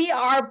 We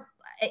are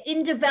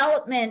in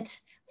development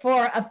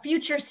for a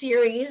future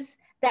series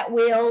that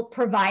will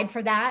provide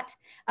for that.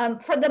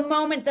 For the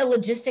moment, the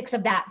logistics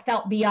of that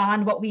felt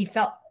beyond what we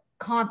felt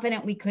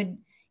confident we could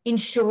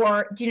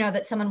ensure,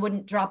 that someone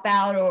wouldn't drop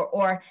out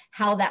or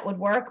how that would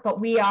work. But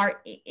we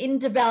are in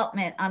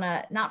development on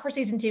not for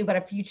season 2, but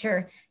a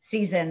future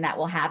season that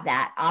will have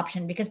that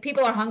option, because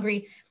people are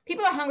hungry.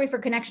 People are hungry for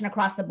connection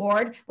across the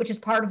board, which is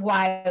part of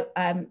why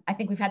I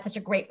think we've had such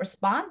a great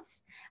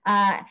response.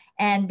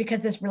 And because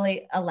this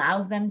really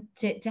allows them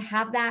to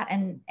have that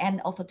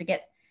and also to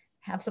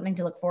have something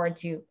to look forward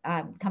to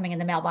coming in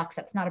the mailbox.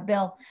 That's not a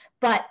bill,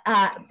 but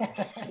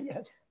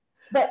yes.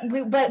 But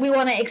we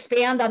want to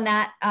expand on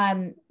that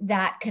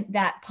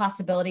that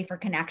possibility for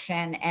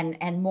connection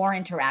and more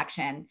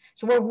interaction.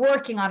 So we're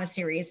working on a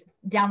series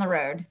down the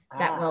road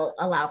that will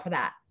allow for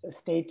that. So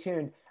stay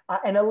tuned.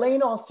 And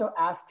Elaine also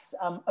asks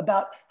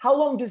about how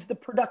long does the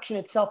production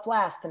itself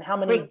last, and how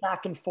many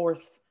back and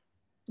forth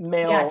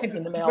mail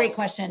in the mail? Great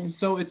question.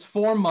 So it's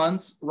 4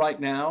 months right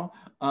now.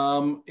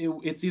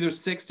 It's either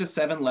 6 to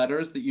 7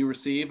 letters that you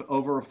receive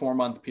over a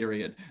 4-month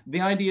period.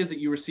 The idea is that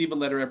you receive a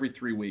letter every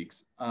 3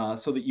 weeks,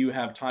 so that you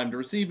have time to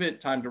receive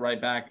it, time to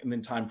write back, and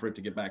then time for it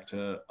to get back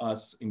to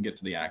us and get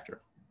to the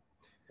actor.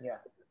 Yeah.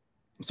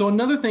 So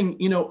another thing,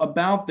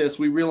 about this,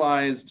 we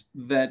realized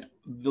that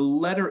the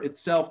letter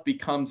itself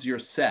becomes your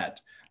set.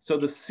 So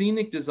the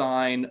scenic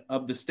design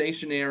of the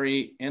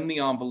stationery and the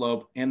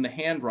envelope and the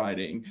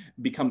handwriting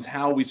becomes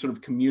how we sort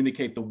of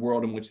communicate the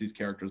world in which these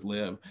characters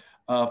live.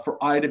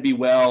 For Ida B.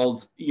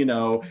 Wells,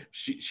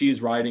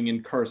 she's writing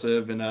in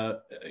cursive and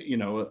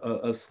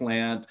a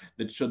slant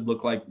that should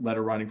look like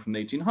letter writing from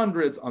the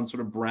 1800s on sort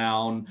of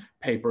brown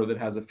paper that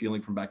has a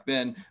feeling from back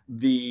then.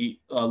 The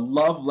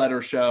love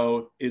letter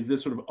show is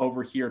this sort of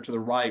over here to the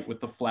right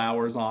with the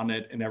flowers on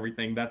it and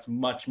everything. That's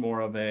much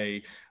more of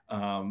a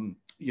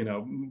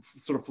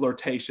sort of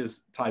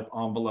flirtatious type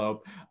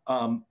envelope.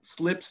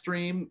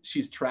 Slipstream,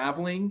 she's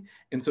traveling,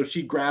 and so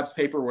she grabs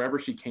paper wherever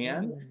she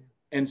can.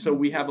 And so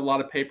we have a lot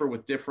of paper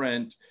with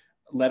different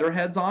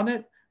letterheads on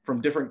it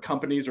from different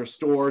companies or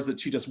stores that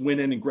she just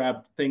went in and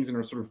grabbed things and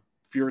are sort of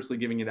furiously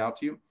giving it out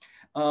to you.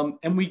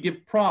 And we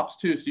give props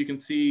too. So you can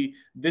see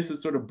this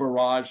is sort of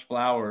barrage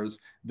flowers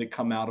that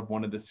come out of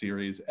one of the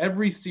series.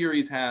 Every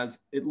series has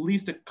at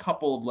least a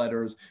couple of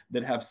letters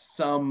that have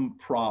some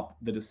prop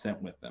that is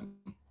sent with them.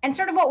 And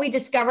sort of what we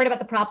discovered about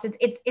the props,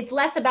 it's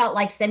less about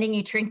like sending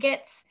you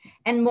trinkets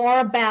and more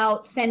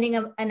about sending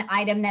an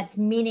item that's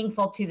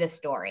meaningful to the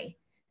story.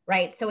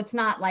 Right. So it's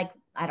not like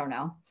I don't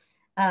know,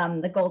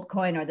 the gold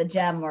coin or the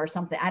gem or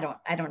something. I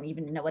don't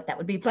even know what that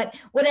would be, but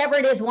whatever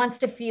it is, wants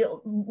to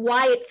feel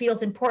why it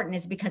feels important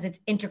is because it's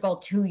integral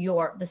to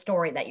the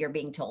story that you're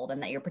being told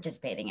and that you're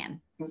participating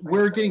in.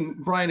 We're getting,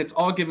 Brian, it's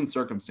all given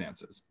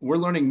circumstances. We're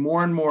learning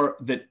more and more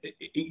that,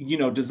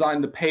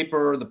 design, the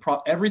paper,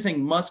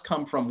 everything must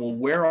come from, well,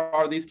 where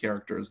are these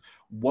characters?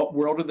 What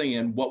world are they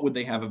in? What would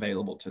they have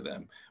available to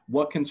them?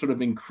 What can sort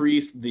of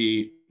increase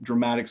the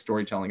dramatic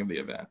storytelling of the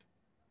event?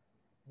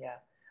 Yeah.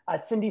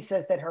 Cindy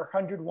says that her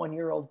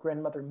 101-year-old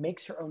grandmother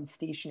makes her own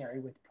stationery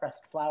with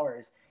pressed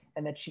flowers,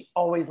 and that she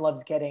always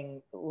loves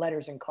getting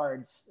letters and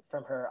cards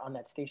from her on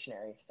that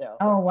stationery. So.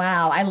 Oh,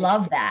 wow. I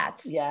love that.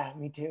 Yeah,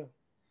 me too.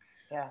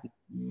 Yeah.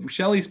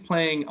 Shelley's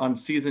playing on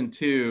season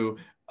 2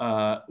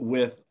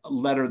 with a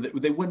letter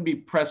that they wouldn't be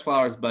pressed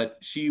flowers, but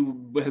she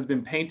has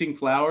been painting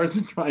flowers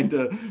and trying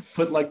to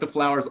put like the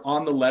flowers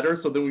on the letter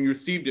so that when you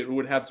received it, it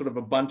would have sort of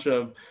a bunch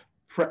of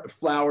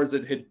flowers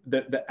that had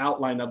the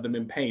outline of them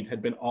in paint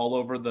had been all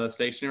over the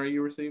stationery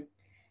you received.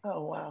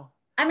 Oh, wow.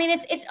 I mean,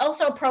 it's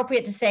also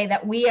appropriate to say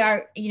that we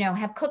are,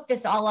 have cooked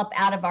this all up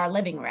out of our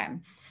living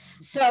room.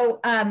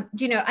 So, I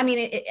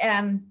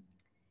mean,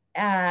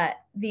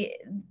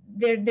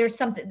 there's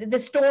something, the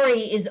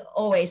story is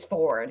always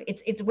forward.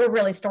 We're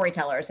really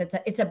storytellers.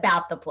 It's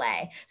about the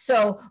play.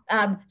 So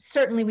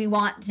certainly we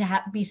want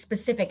to be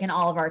specific in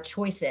all of our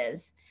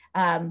choices.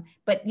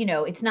 But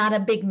it's not a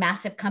big,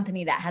 massive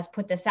company that has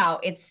put this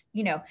out. It's,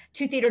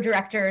 2 theater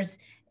directors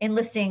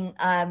enlisting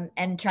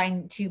and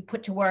trying to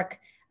put to work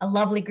a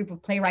lovely group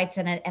of playwrights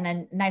and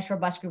a nice,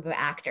 robust group of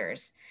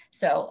actors.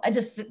 So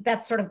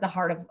that's sort of the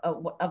heart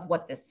of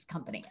what this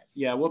company is.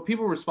 Yeah, what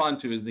people respond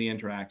to is the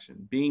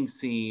interaction, being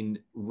seen,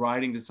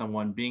 writing to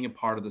someone, being a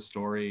part of the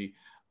story,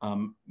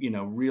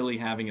 really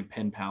having a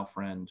pen pal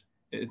friend.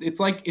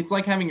 It's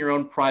like having your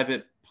own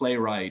private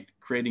playwright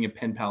creating a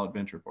pen pal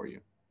adventure for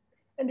you.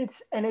 And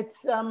it's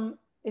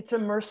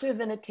immersive,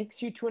 and it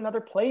takes you to another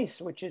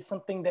place, which is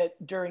something that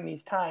during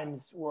these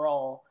times we're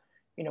all,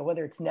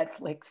 whether it's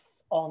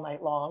Netflix all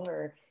night long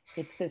or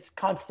it's this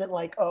constant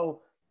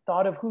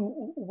thought of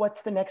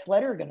what's the next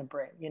letter going to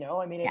bring,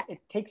 I mean, it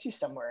takes you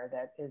somewhere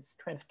that is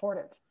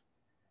transportive,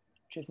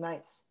 which is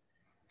nice.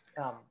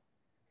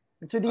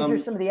 And so these are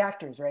some of the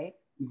actors, right?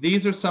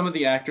 These are some of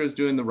the actors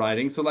doing the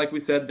writing. So like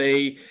we said,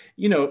 they,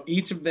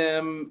 each of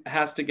them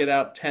has to get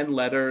out 10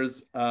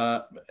 letters,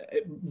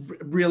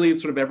 really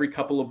sort of every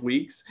couple of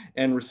weeks,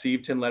 and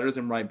receive 10 letters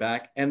and write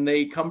back. And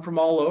they come from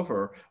all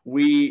over.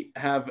 We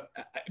have,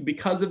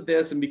 because of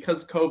this and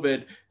because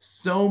COVID,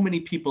 so many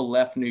people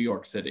left New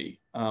York City.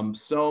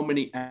 So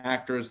many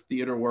actors,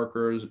 theater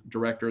workers,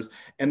 directors,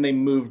 and they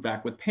moved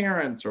back with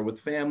parents or with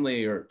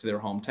family or to their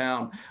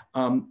hometown.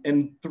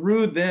 And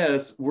through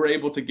this, we're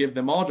able to give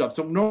them all jobs.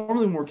 So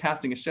normally when we're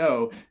casting a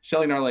show,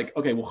 Shelley and I are like,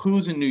 okay, well,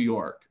 who's in New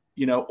York?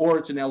 Or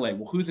it's in LA.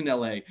 Well, who's in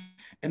LA?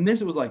 And this,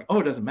 it was like, oh,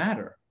 it doesn't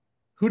matter.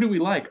 Who do we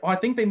like? Oh, I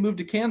think they moved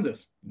to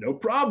Kansas. No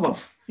problem.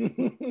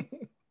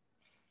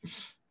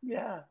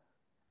 Yeah.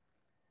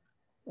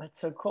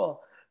 That's so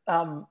cool.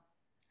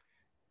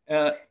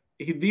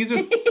 These are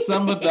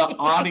some of the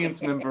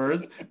audience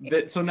members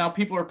so now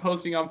people are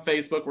posting on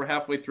Facebook. We're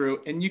halfway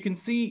through, and you can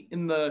see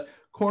in the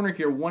corner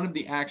here one of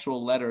the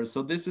actual letters.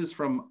 So this is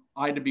from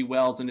Ida B.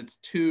 Wells, and it's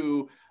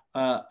to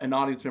an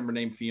audience member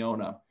named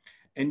Fiona.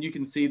 And you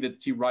can see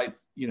that she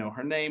writes,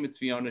 her name, it's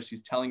Fiona.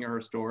 She's telling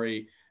her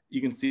story.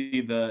 You can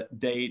see the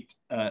date,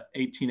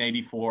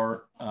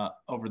 1884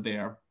 over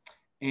there.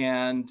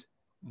 And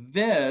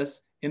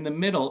this in the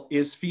middle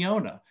is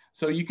Fiona.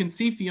 So you can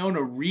see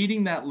Fiona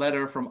reading that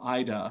letter from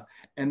Ida,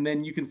 and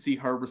then you can see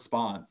her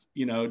response.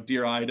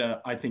 Dear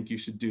Ida, I think you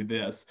should do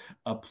this.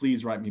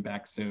 Please write me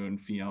back soon,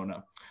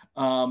 Fiona.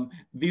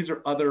 These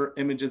are other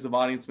images of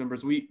audience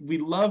members. We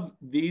love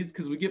these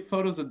because we get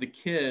photos of the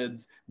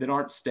kids that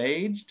aren't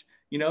staged.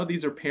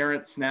 These are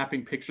parents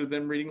snapping pictures of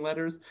them reading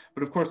letters.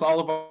 But of course, all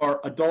of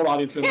our adult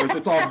audience members,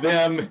 it's all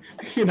them,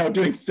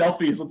 doing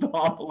selfies with the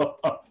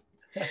envelope.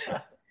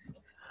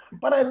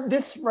 But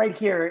this right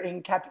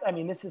here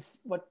this is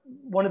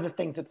one of the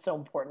things that's so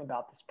important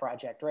about this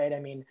project, right? I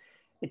mean,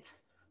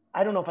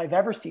 I don't know if I've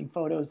ever seen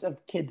photos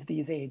of kids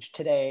these age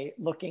today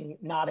looking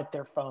not at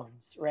their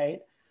phones, right?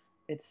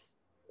 It's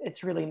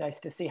really nice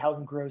to see how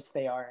engrossed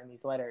they are in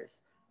these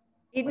letters.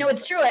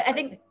 It's true. I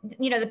think,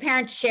 the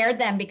parents shared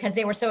them because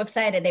they were so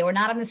excited. They were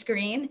not on the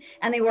screen,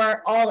 and they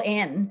were all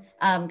in,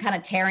 kind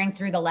of tearing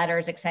through the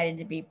letters, excited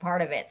to be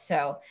part of it.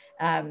 So,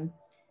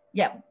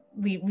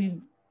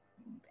 we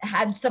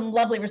had some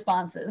lovely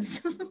responses.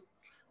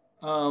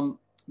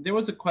 There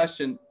was a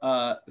question.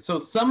 So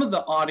some of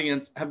the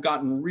audience have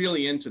gotten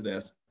really into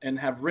this and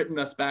have written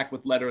us back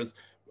with letters,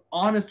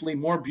 honestly,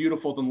 more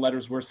beautiful than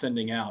letters we're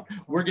sending out.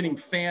 We're getting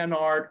fan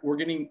art. We're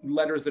getting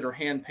letters that are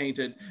hand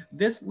painted.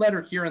 This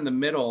letter here in the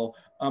middle,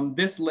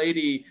 this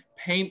lady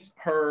paints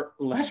her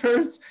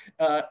letters,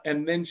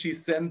 and then she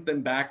sends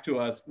them back to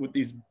us with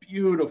these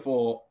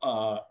beautiful,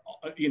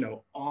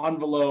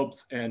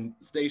 envelopes and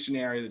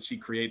stationery that she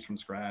creates from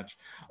scratch.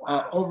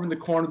 Over in the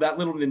corner, that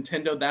little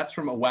Nintendo, that's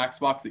from a wax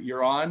box that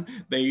you're on.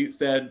 They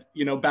said,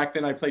 back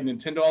then I played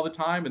Nintendo all the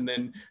time, and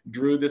then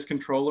drew this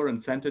controller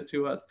and sent it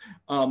to us.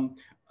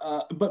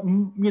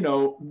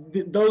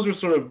 Those are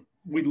sort of,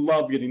 we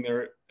love getting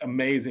there.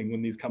 Amazing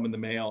when these come in the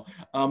mail,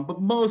 but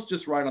most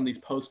just write on these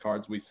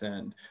postcards we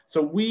send.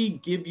 So we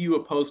give you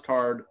a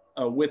postcard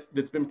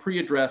that's been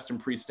pre-addressed and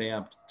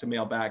pre-stamped to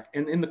mail back,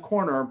 and in the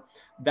corner,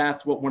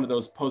 that's what one of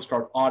those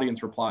postcard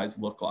audience replies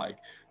look like.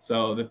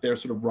 So that they're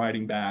sort of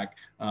writing back,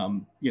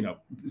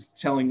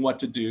 telling what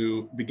to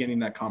do, beginning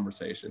that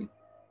conversation.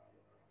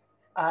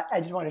 I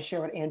just want to share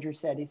what Andrew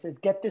said. He says,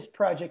 "Get this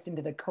project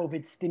into the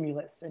COVID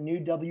stimulus, a new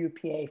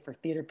WPA for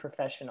theater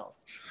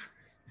professionals."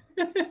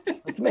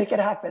 Let's make it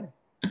happen.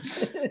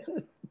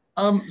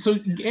 So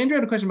Andrew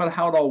had a question about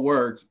how it all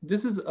works.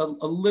 This is a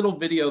little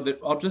video that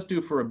I'll just do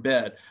for a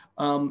bit.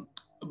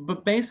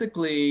 But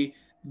basically,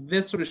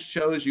 this sort of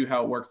shows you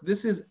how it works.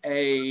 This is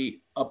a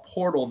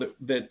portal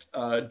that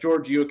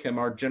George Joachim,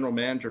 our general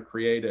manager,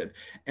 created.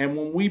 And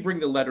when we bring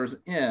the letters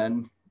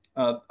in,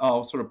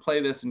 I'll sort of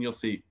play this and you'll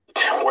see.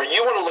 Where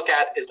you want to look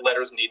at is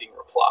letters needing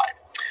reply.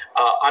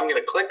 I'm going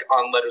to click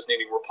on letters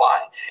needing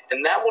reply,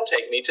 and that will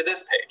take me to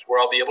this page where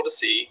I'll be able to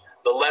see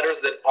the letters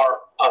that are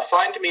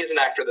assigned to me as an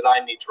actor that I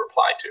need to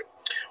reply to,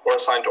 or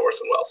assigned to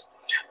Orson Welles.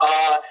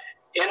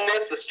 In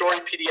this, the story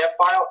PDF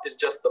file is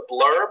just the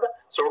blurb,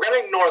 so we're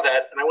going to ignore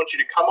that, and I want you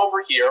to come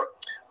over here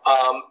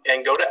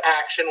and go to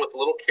action with the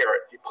little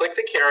caret. You click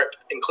the caret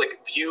and click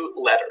view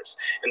letters,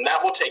 and that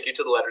will take you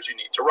to the letters you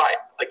need to write.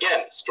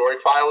 Again, story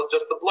file is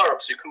just the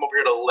blurb, so you come over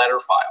here to letter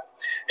file,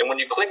 and when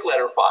you click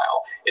letter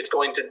file, it's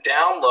going to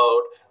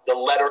download the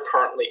letter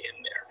currently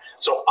in there.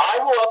 So I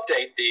will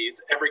update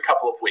these every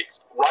couple of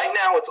weeks. Right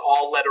now, it's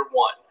all letter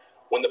 1.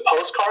 When the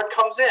postcard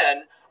comes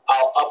in,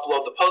 I'll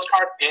upload the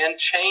postcard and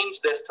change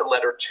this to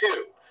letter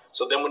 2.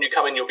 So then when you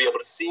come in, you'll be able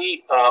to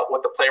see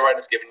what the playwright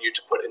has given you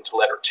to put into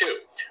letter 2.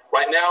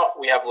 Right now,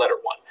 we have letter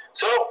 1.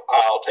 So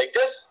I'll take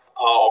this,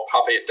 I'll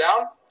copy it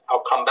down,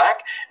 I'll come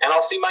back, and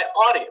I'll see my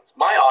audience.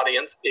 My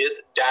audience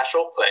is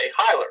Dashiell Clay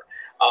Hyler.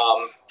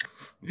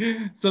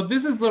 So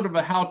this is sort of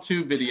a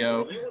how-to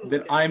video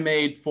that I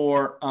made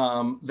for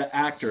the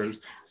actors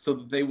so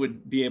that they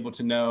would be able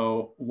to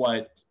know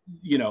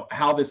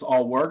how this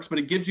all works, but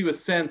it gives you a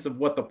sense of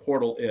what the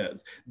portal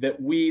is. That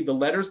the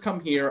letters come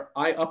here,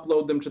 I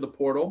upload them to the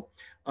portal,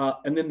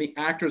 and then the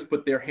actors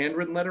put their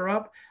handwritten letter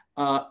up,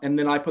 and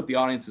then I put the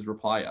audience's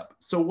reply up.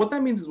 So what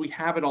that means is we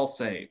have it all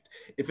saved.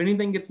 If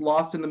anything gets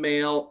lost in the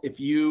mail, if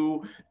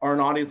you are an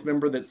audience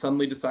member that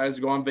suddenly decides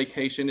to go on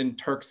vacation in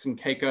Turks and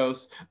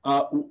Caicos,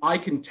 I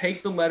can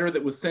take the letter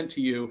that was sent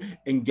to you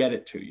and get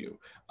it to you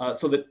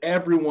so that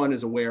everyone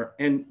is aware.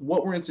 And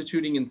what we're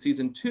instituting in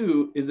season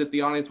 2 is that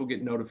the audience will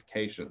get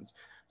notifications.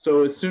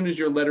 So as soon as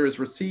your letter is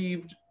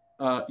received,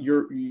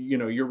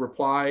 your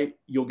reply,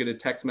 you'll get a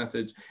text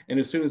message. And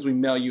as soon as we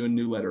mail you a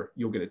new letter,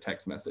 you'll get a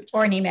text message.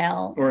 Or an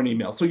email. Or an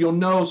email. So you'll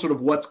know sort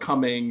of what's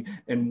coming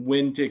and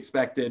when to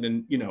expect it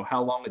and,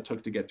 how long it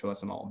took to get to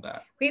us and all of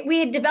that. We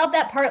had developed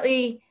that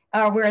partly,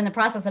 we're in the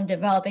process of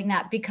developing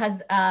that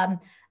because our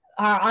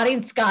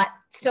audience got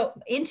so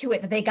into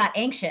it that they got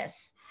anxious.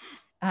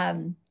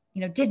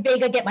 Did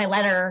Vega get my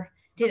letter?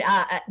 Did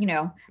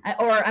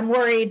or I'm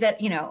worried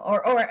that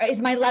or is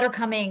my letter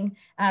coming?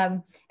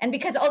 And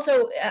because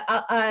also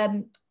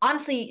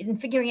honestly, in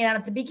figuring it out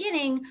at the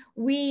beginning,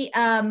 there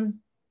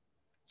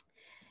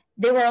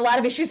were a lot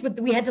of issues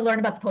we had to learn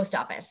about the post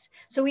office.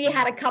 So we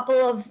had a couple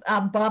of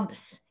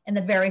bumps in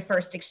the very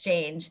first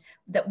exchange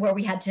where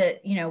we had to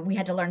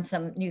learn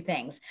some new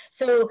things.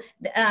 So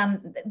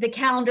the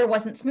calendar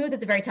wasn't smooth at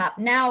the very top.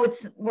 Now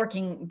it's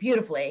working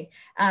beautifully,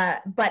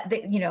 but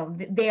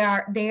they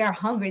are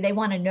hungry. They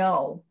want to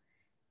know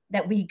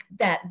that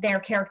their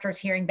character's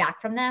hearing back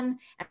from them,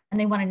 and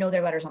they want to know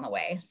their letter's on the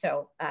way.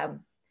 So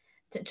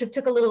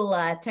took a little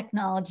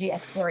technology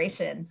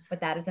exploration, but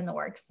that is in the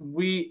works.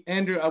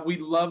 Andrew, we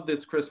love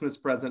this Christmas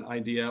present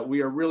idea.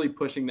 We are really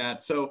pushing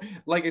that. So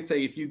like I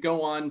say, if you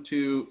go on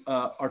to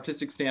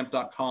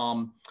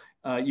artisticstamp.com,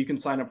 you can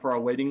sign up for our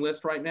waiting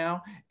list right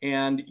now,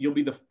 and you'll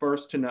be the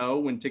first to know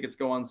when tickets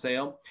go on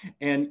sale,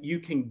 and you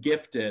can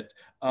gift it.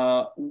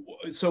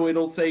 So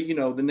it'll say,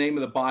 the name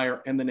of the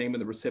buyer and the name of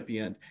the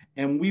recipient,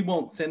 and we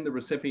won't send the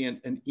recipient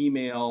an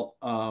email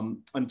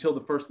until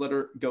the first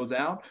letter goes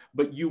out,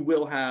 but you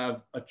will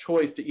have a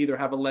choice to either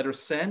have a letter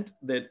sent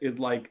that is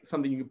like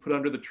something you can put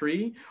under the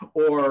tree,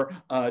 or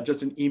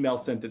just an email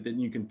sent that then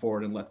you can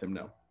forward and let them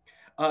know.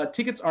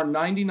 Tickets are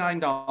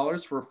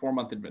 $99 for a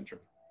 4-month adventure.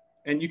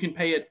 And you can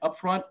pay it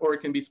upfront, or it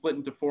can be split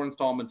into 4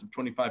 installments of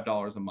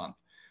 $25 a month.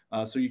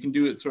 So you can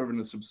do it sort of in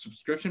a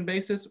subscription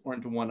basis or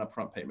into one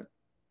upfront payment.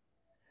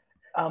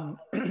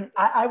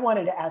 I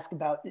wanted to ask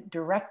about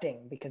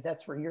directing, because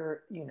that's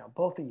where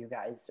both of you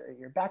guys, or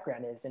your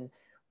background is. And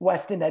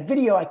West, in that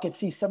video, I could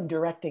see some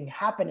directing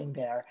happening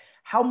there.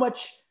 How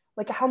much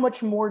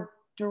more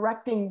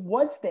directing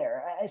was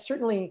there? I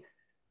certainly,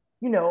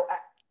 you know,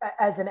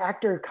 as an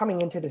actor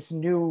coming into this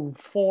new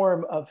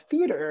form of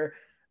theater,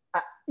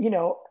 you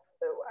know,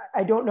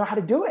 I don't know how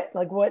to do it.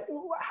 Like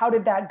how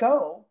did that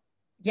go?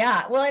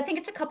 Yeah, well, I think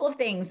it's a couple of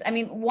things. I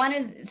mean, one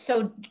is,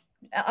 so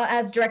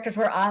as directors,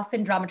 we're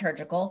often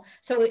dramaturgical,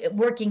 so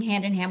working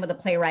hand in hand with a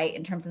playwright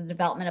in terms of the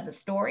development of the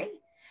story.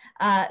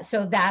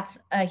 So that's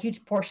a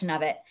huge portion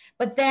of it.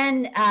 But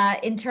then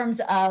in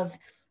terms of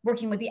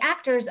working with the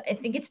actors, I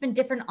think it's been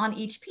different on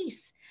each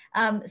piece.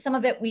 Some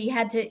of it we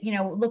had to, you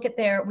know, look at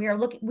we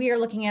are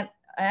looking at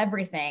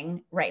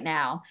everything right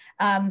now.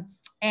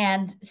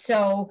 And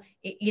so,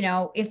 you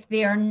know, if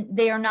they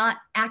are not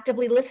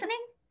actively listening,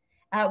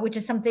 which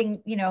is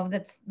something, you know,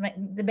 that's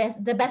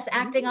the best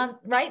acting on,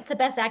 right? It's the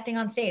best acting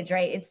on stage,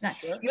 right? It's not,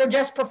 sure. You're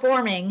just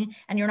performing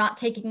and you're not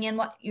taking in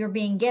what you're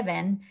being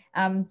given.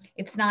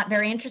 It's not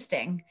very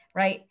interesting,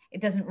 right?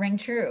 It doesn't ring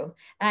true.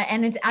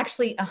 And it's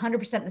actually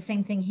 100% the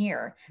same thing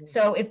here. Mm-hmm.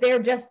 So if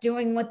they're just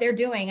doing what they're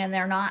doing and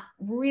they're not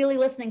really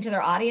listening to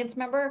their audience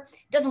member,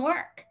 it doesn't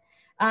work.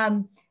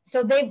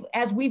 So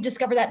as we've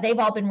discovered that, they've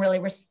all been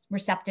really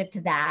receptive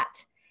to that.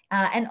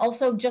 And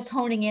also just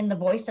honing in the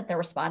voice that they're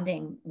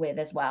responding with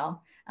as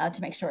well,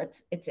 to make sure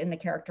it's in the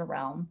character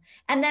realm.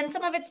 And then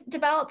some of it's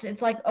developed.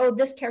 It's like, oh,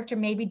 this character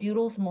maybe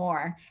doodles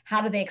more.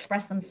 How do they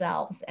express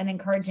themselves? And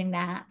encouraging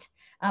that.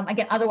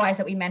 Again, otherwise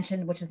that we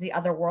mentioned, which is the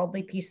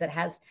otherworldly piece that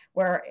has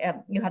where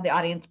you have the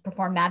audience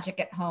perform magic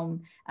at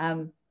home.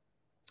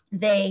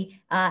 They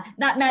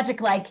not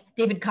magic like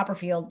David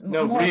Copperfield.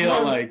 No, more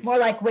like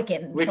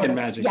Wiccan. Wiccan sort of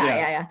magic.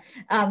 Yeah.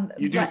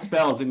 You do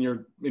spells in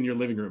your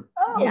living room.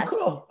 Oh, yes.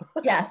 Cool.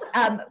 Yes,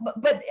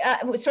 but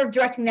sort of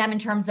directing them in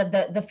terms of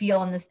the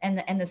feel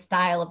and the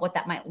style of what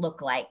that might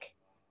look like.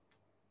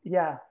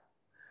 Yeah,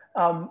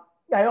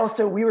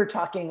 we were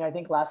talking, I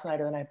think last night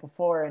or the night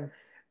before, and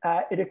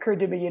it occurred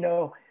to me, you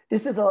know,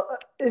 this is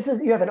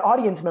you have an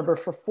audience member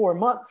for 4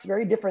 months,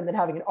 very different than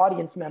having an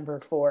audience member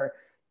for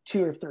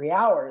 2 or 3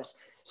 hours.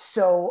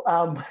 So,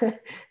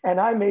 and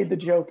I made the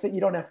joke that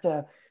you don't have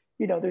to,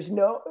 you know,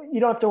 you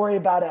don't have to worry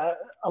about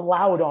a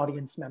loud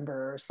audience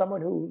member or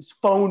someone whose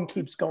phone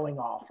keeps going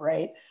off,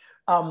 right?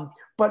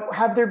 But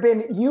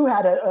you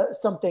had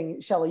something,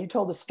 Shelley, you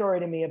told a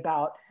story to me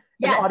about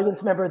an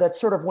audience member that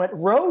sort of went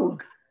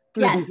rogue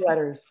through these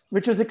letters,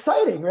 which was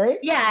exciting, right?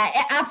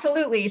 Yeah,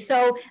 absolutely.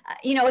 So,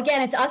 you know,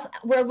 again, it's us,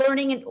 we're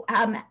learning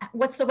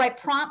what's the right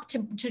prompt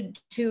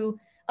to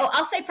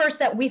I'll say first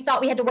that we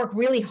thought we had to work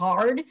really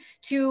hard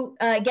to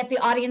get the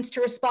audience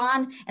to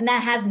respond, and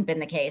that hasn't been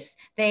the case.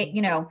 They,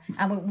 you know,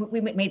 we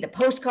made the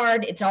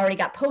postcard. It's already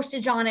got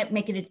postage on it.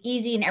 Make it as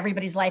easy in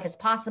everybody's life as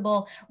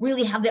possible.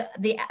 Really have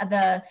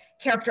the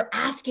character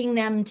asking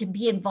them to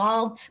be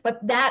involved,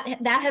 but that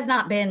has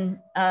not been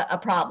a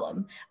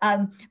problem.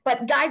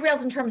 But guide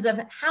rails in terms of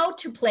how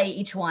to play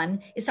each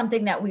one is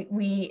something that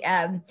we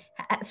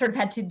sort of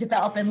had to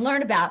develop and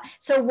learn about.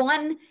 So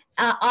one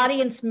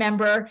audience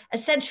member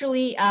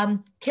essentially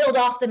killed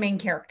off the main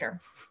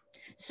character.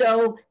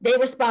 So they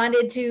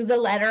responded to the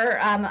letter.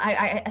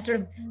 I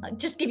sort of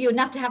just give you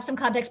enough to have some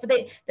context, but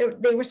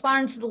they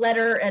responded to the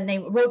letter and they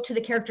wrote to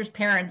the character's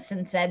parents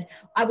and said,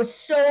 I was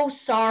so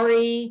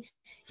sorry,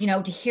 you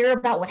know, to hear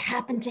about what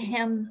happened to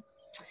him.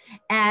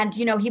 And,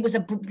 you know, he was a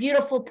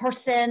beautiful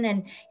person.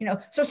 And, you know,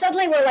 so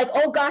suddenly we're like,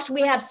 oh gosh,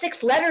 we have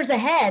 6 letters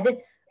ahead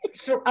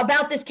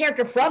about this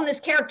character from this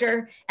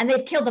character, and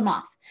they've killed them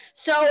off.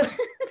 So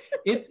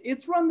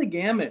it's run the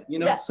gamut. You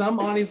know, some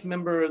audience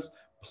members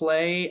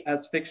play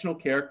as fictional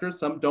characters.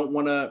 Some don't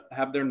want to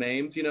have their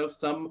names. You know,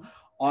 some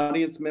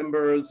audience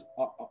members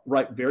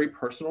write very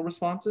personal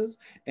responses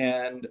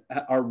and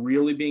are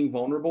really being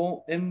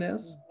vulnerable in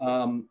this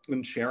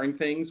and sharing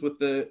things with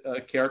the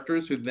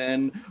characters, who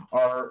then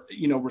are,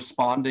 you know,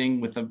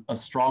 responding with a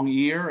strong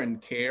ear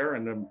and care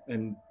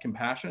and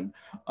compassion.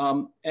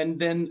 And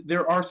then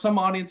there are some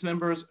audience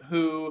members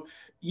who,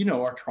 you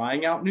know, are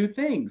trying out new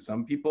things.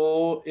 Some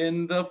people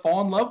in the fall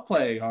in love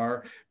play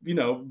are, you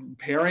know,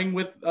 pairing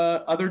with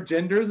other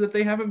genders that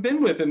they haven't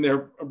been with in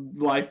their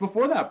life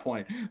before that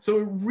point. So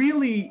it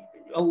really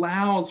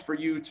allows for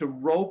you to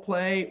role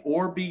play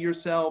or be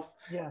yourself,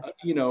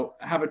 you know,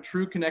 have a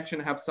true connection,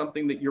 have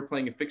something that you're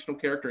playing a fictional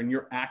character and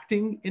you're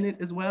acting in it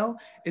as well.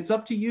 It's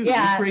up to you. You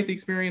create the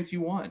experience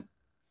you want.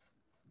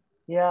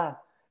 Yeah,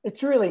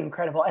 it's really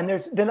incredible. And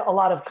there's been a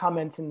lot of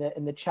comments in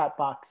the chat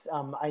box.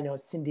 I know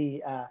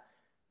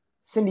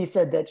Cindy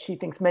said that she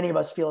thinks many of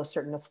us feel a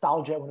certain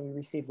nostalgia when we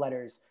receive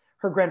letters.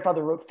 Her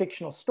grandfather wrote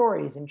fictional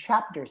stories and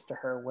chapters to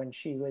her when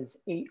she was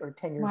 8 or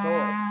 10 years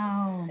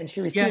old. And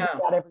she received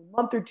that every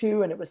month or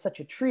two, and it was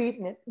such a treat.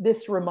 And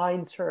this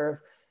reminds her of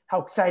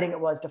how exciting it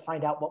was to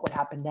find out what would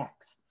happen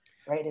next,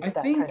 right?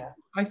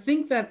 I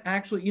think that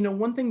actually, you know,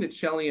 one thing that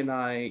Shelley and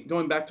I,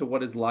 going back to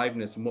what is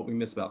liveness and what we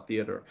miss about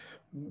theater,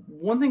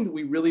 one thing that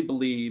we really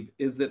believe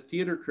is that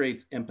theater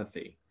creates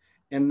empathy.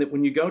 And that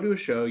when you go to a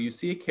show, you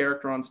see a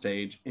character on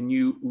stage and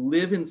you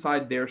live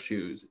inside their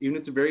shoes, even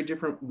if it's a very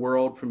different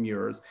world from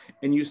yours,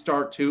 and you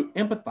start to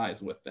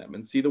empathize with them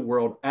and see the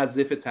world as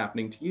if it's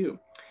happening to you.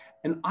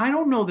 And I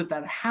don't know that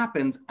that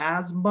happens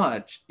as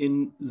much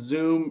in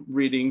Zoom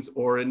readings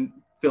or in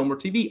film or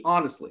TV,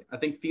 honestly. I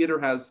think theater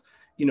has,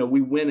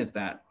 we win at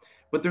that.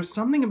 But there's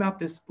something about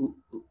this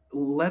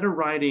letter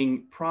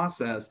writing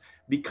process,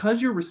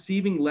 because you're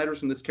receiving letters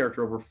from this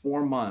character over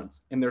 4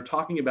 months and they're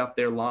talking about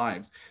their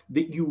lives,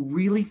 that you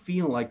really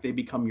feel like they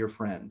become your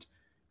friend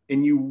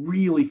and you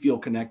really feel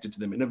connected to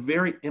them in a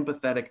very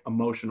empathetic,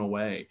 emotional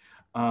way.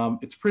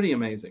 It's pretty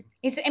amazing.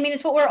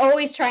 It's what we're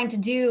always trying to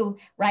do,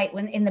 right?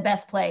 When in the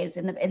best plays,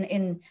 in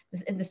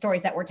the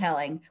stories that we're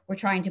telling, we're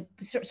trying to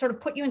sort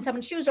of put you in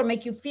someone's shoes or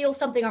make you feel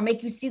something or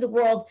make you see the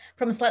world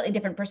from a slightly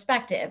different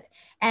perspective.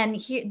 And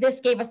here,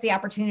 this gave us the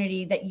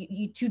opportunity that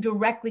you to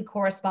directly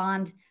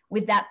correspond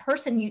with that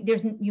person.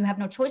 You have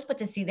no choice but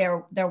to see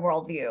their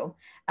worldview.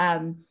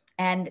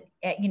 And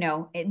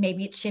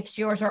maybe it shifts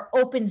yours or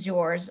opens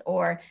yours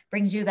or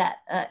brings you that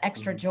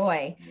extra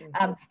joy.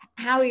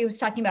 Howie was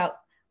talking about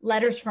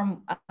letters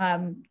from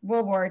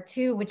World War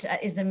II, which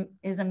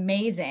is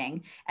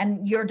amazing.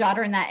 And your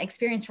daughter in that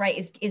experience,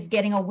 right, is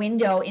getting a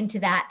window into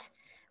that,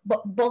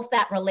 both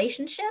that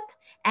relationship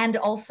and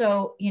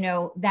also,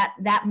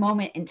 that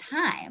moment in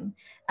time.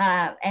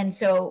 And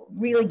so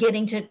really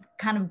getting to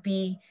kind of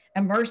be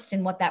immersed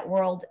in what that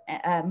world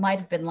might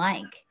have been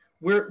like.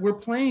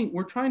 We're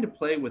trying to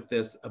play with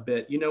this a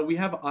bit. We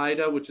have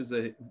Ida, which is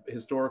a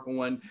historical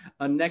one.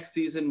 Next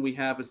season, we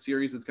have a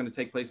series that's going to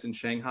take place in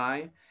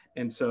Shanghai.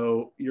 And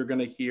so you're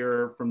going to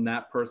hear from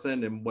that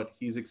person and what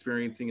he's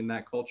experiencing in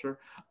that culture.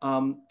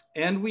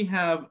 And we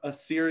have a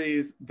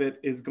series that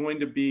is going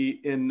to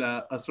be in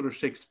a sort of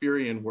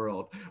Shakespearean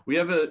world. We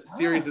have a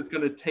series that's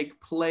going to take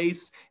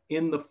place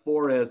in the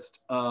forest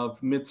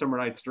of Midsummer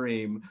Night's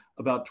Dream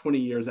about 20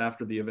 years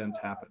after the events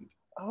happened.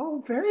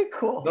 Oh, very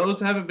cool. Those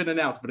haven't been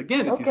announced, but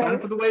again, if you sign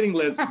up for the waiting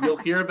list, you'll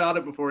hear about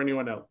it before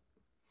anyone else.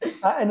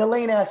 And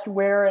Elaine asked,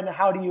 where and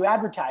how do you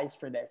advertise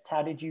for this?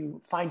 How did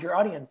you find your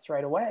audience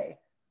right away?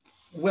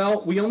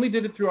 Well, we only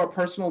did it through our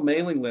personal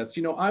mailing list.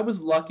 I was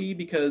lucky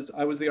because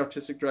I was the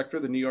artistic director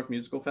of the New York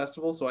Musical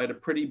Festival. So I had a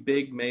pretty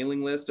big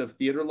mailing list of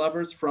theater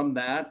lovers from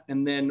that.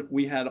 And then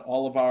we had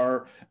all of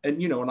our, and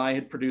I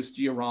had produced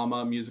Diorama,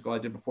 a musical I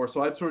did before.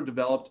 So I've sort of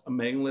developed a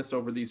mailing list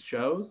over these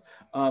shows.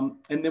 And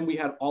then we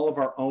had all of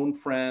our own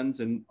friends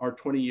and our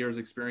 20 years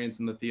experience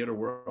in the theater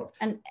world.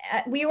 And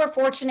we were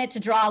fortunate to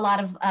draw a lot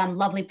of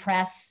lovely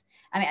press.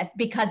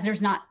 Because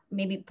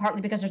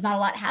partly because there's not a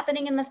lot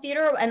happening in the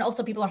theater, and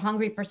also people are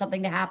hungry for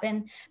something to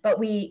happen. But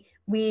we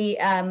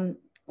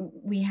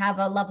have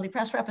a lovely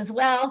press rep as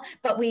well.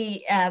 But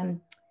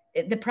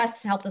the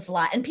press helped us a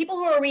lot, and people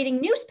who are reading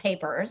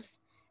newspapers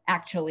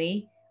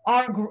actually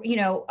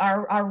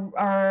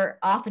are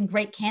often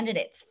great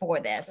candidates for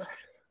this.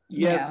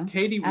 Yes,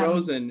 Katie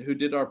Rosen, who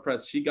did our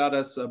press, she got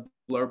us a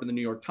blurb in the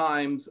New York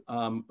Times.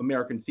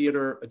 American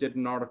Theater did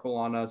an article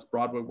on us.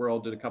 Broadway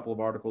World did a couple of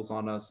articles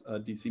on us.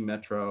 DC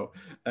Metro,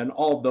 and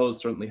all of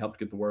those certainly helped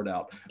get the word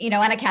out.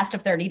 And a cast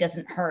of 30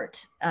 doesn't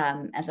hurt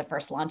as a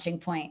first launching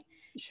point.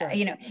 Sure.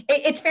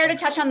 It's fair to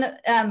touch on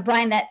the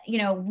Brian that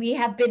we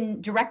have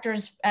been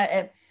directors.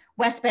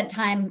 Wes spent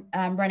time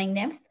running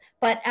NYMF.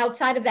 But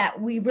outside of that,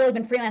 we've really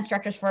been freelance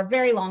directors for a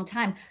very long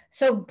time.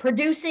 So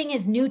producing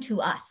is new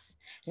to us.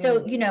 So,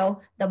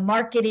 the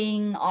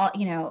marketing,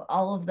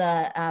 all of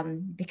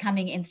the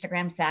becoming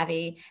Instagram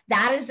savvy,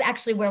 that is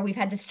actually where we've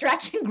had to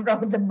stretch and grow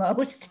the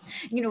most.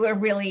 We're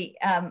really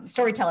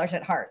storytellers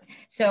at heart.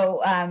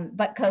 So,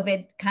 but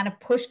COVID kind of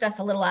pushed us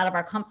a little out of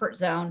our comfort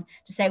zone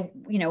to say,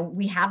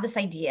 we have this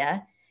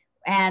idea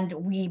and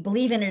we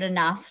believe in it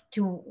enough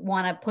to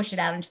want to push it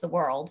out into the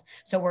world.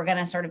 So we're going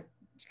to sort of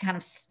kind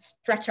of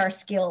stretch our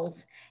skills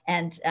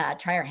and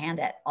try our hand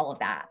at all of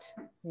that.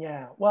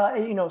 Yeah,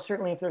 well,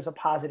 certainly if there's a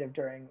positive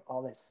during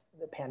all this,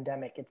 the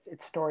pandemic, it's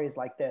stories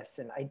like this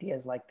and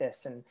ideas like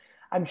this. And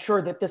I'm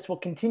sure that this will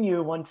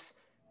continue once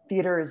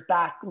theater is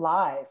back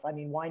live.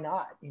 Why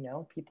not?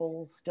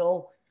 People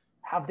still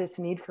have this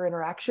need for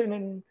interaction,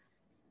 and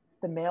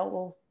the mail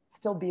will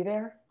still be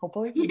there,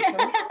 hopefully.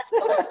 Yeah.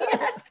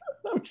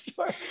 I'm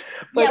sure.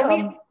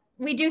 But,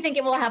 we do think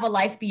it will have a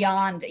life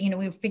beyond,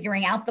 we're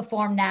figuring out the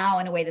form now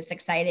in a way that's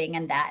exciting,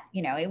 and that,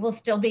 it will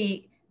still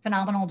be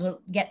phenomenal to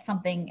get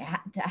something,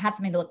 to have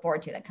something to look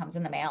forward to that comes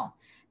in the mail,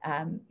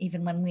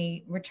 even when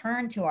we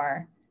return to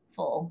our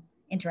full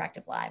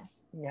interactive lives.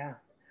 Yeah.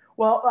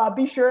 Well,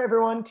 be sure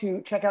everyone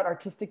to check out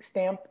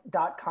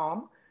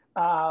artisticstamp.com.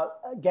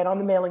 Get on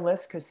the mailing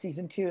list because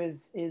season 2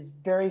 is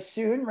very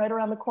soon, right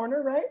around the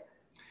corner, right?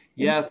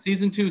 Yeah,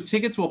 season 2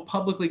 tickets will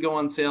publicly go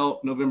on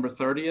sale November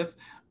 30th.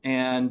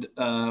 And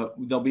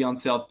they'll be on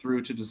sale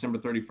through to December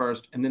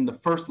 31st. And then the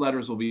first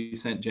letters will be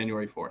sent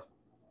January 4th.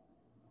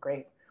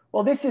 Great.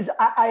 Well, this is,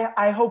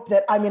 I hope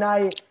that,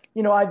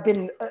 I've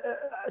been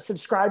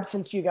subscribed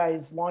since you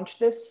guys launched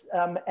this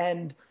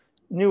and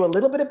knew a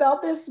little bit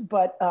about this,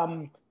 but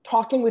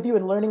talking with you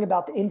and learning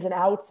about the ins and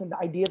outs and the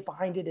ideas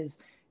behind it is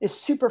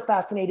super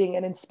fascinating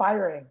and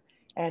inspiring.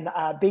 And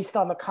based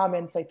on the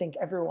comments, I think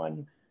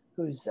everyone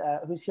who's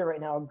here right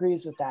now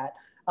agrees with that.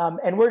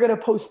 And we're going to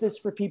post this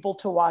for people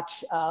to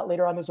watch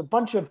later on. There's a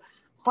bunch of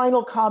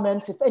final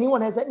comments. If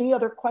anyone has any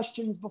other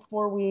questions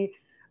before we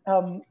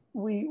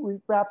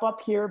wrap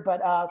up here,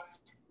 but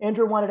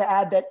Andrew wanted to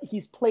add that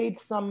he's played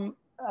some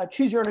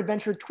Choose Your Own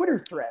Adventure Twitter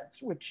threads,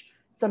 which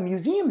some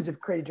museums have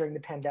created during the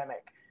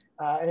pandemic.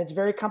 And it's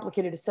very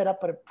complicated to set up,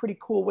 but a pretty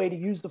cool way to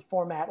use the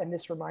format. And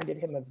this reminded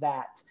him of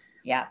that.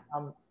 Yeah.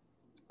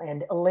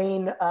 And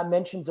Elaine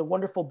mentions a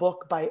wonderful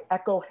book by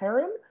Echo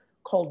Heron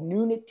called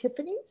Noon at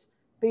Tiffany's,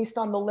 based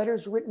on the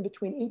letters written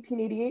between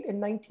 1888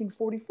 and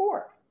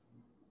 1944.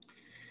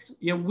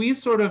 Yeah, we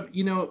sort of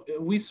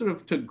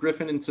took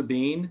Griffin and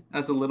Sabine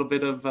as a little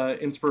bit of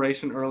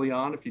inspiration early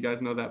on, if you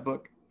guys know that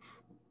book.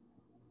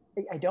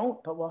 I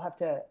don't, but we'll have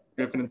to.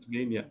 Griffin and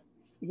Sabine, yeah.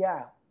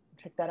 Yeah,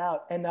 check that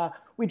out. And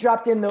we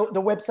dropped in the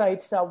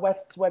websites,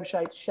 West's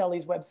website,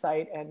 Shelley's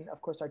website, and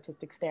of course,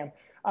 Artistic Stamp.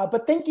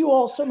 But thank you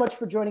all so much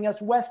for joining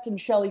us. West and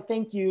Shelley,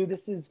 thank you.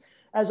 This is,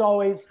 as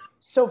always,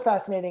 so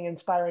fascinating,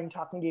 inspiring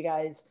talking to you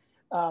guys.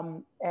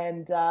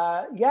 And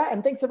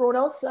thanks everyone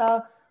else.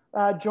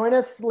 Join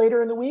us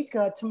later in the week,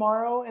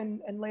 tomorrow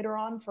and later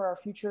on for our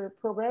future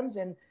programs.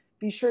 And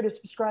be sure to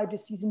subscribe to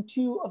season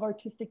 2 of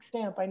Artistic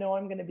Stamp. I know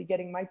I'm going to be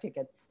getting my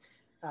tickets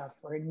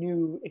for a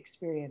new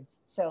experience.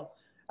 So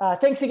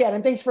thanks again.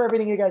 And thanks for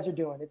everything you guys are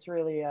doing. It's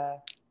really,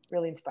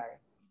 really inspiring.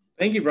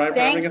 Thank you, Brian, for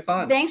having us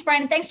on. Thanks,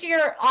 Brian. And thanks to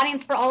your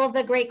audience for all of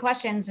the great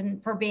questions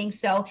and for being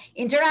so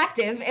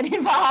interactive and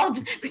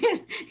involved.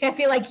 I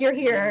feel like you're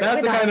here.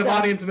 That's the kind of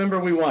audience member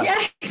we want.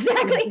 Yeah,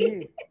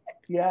 exactly.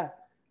 Yeah.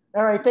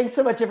 All right. Thanks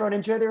so much, everyone.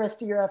 Enjoy the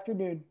rest of your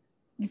afternoon.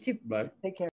 You too. Bye. Take care.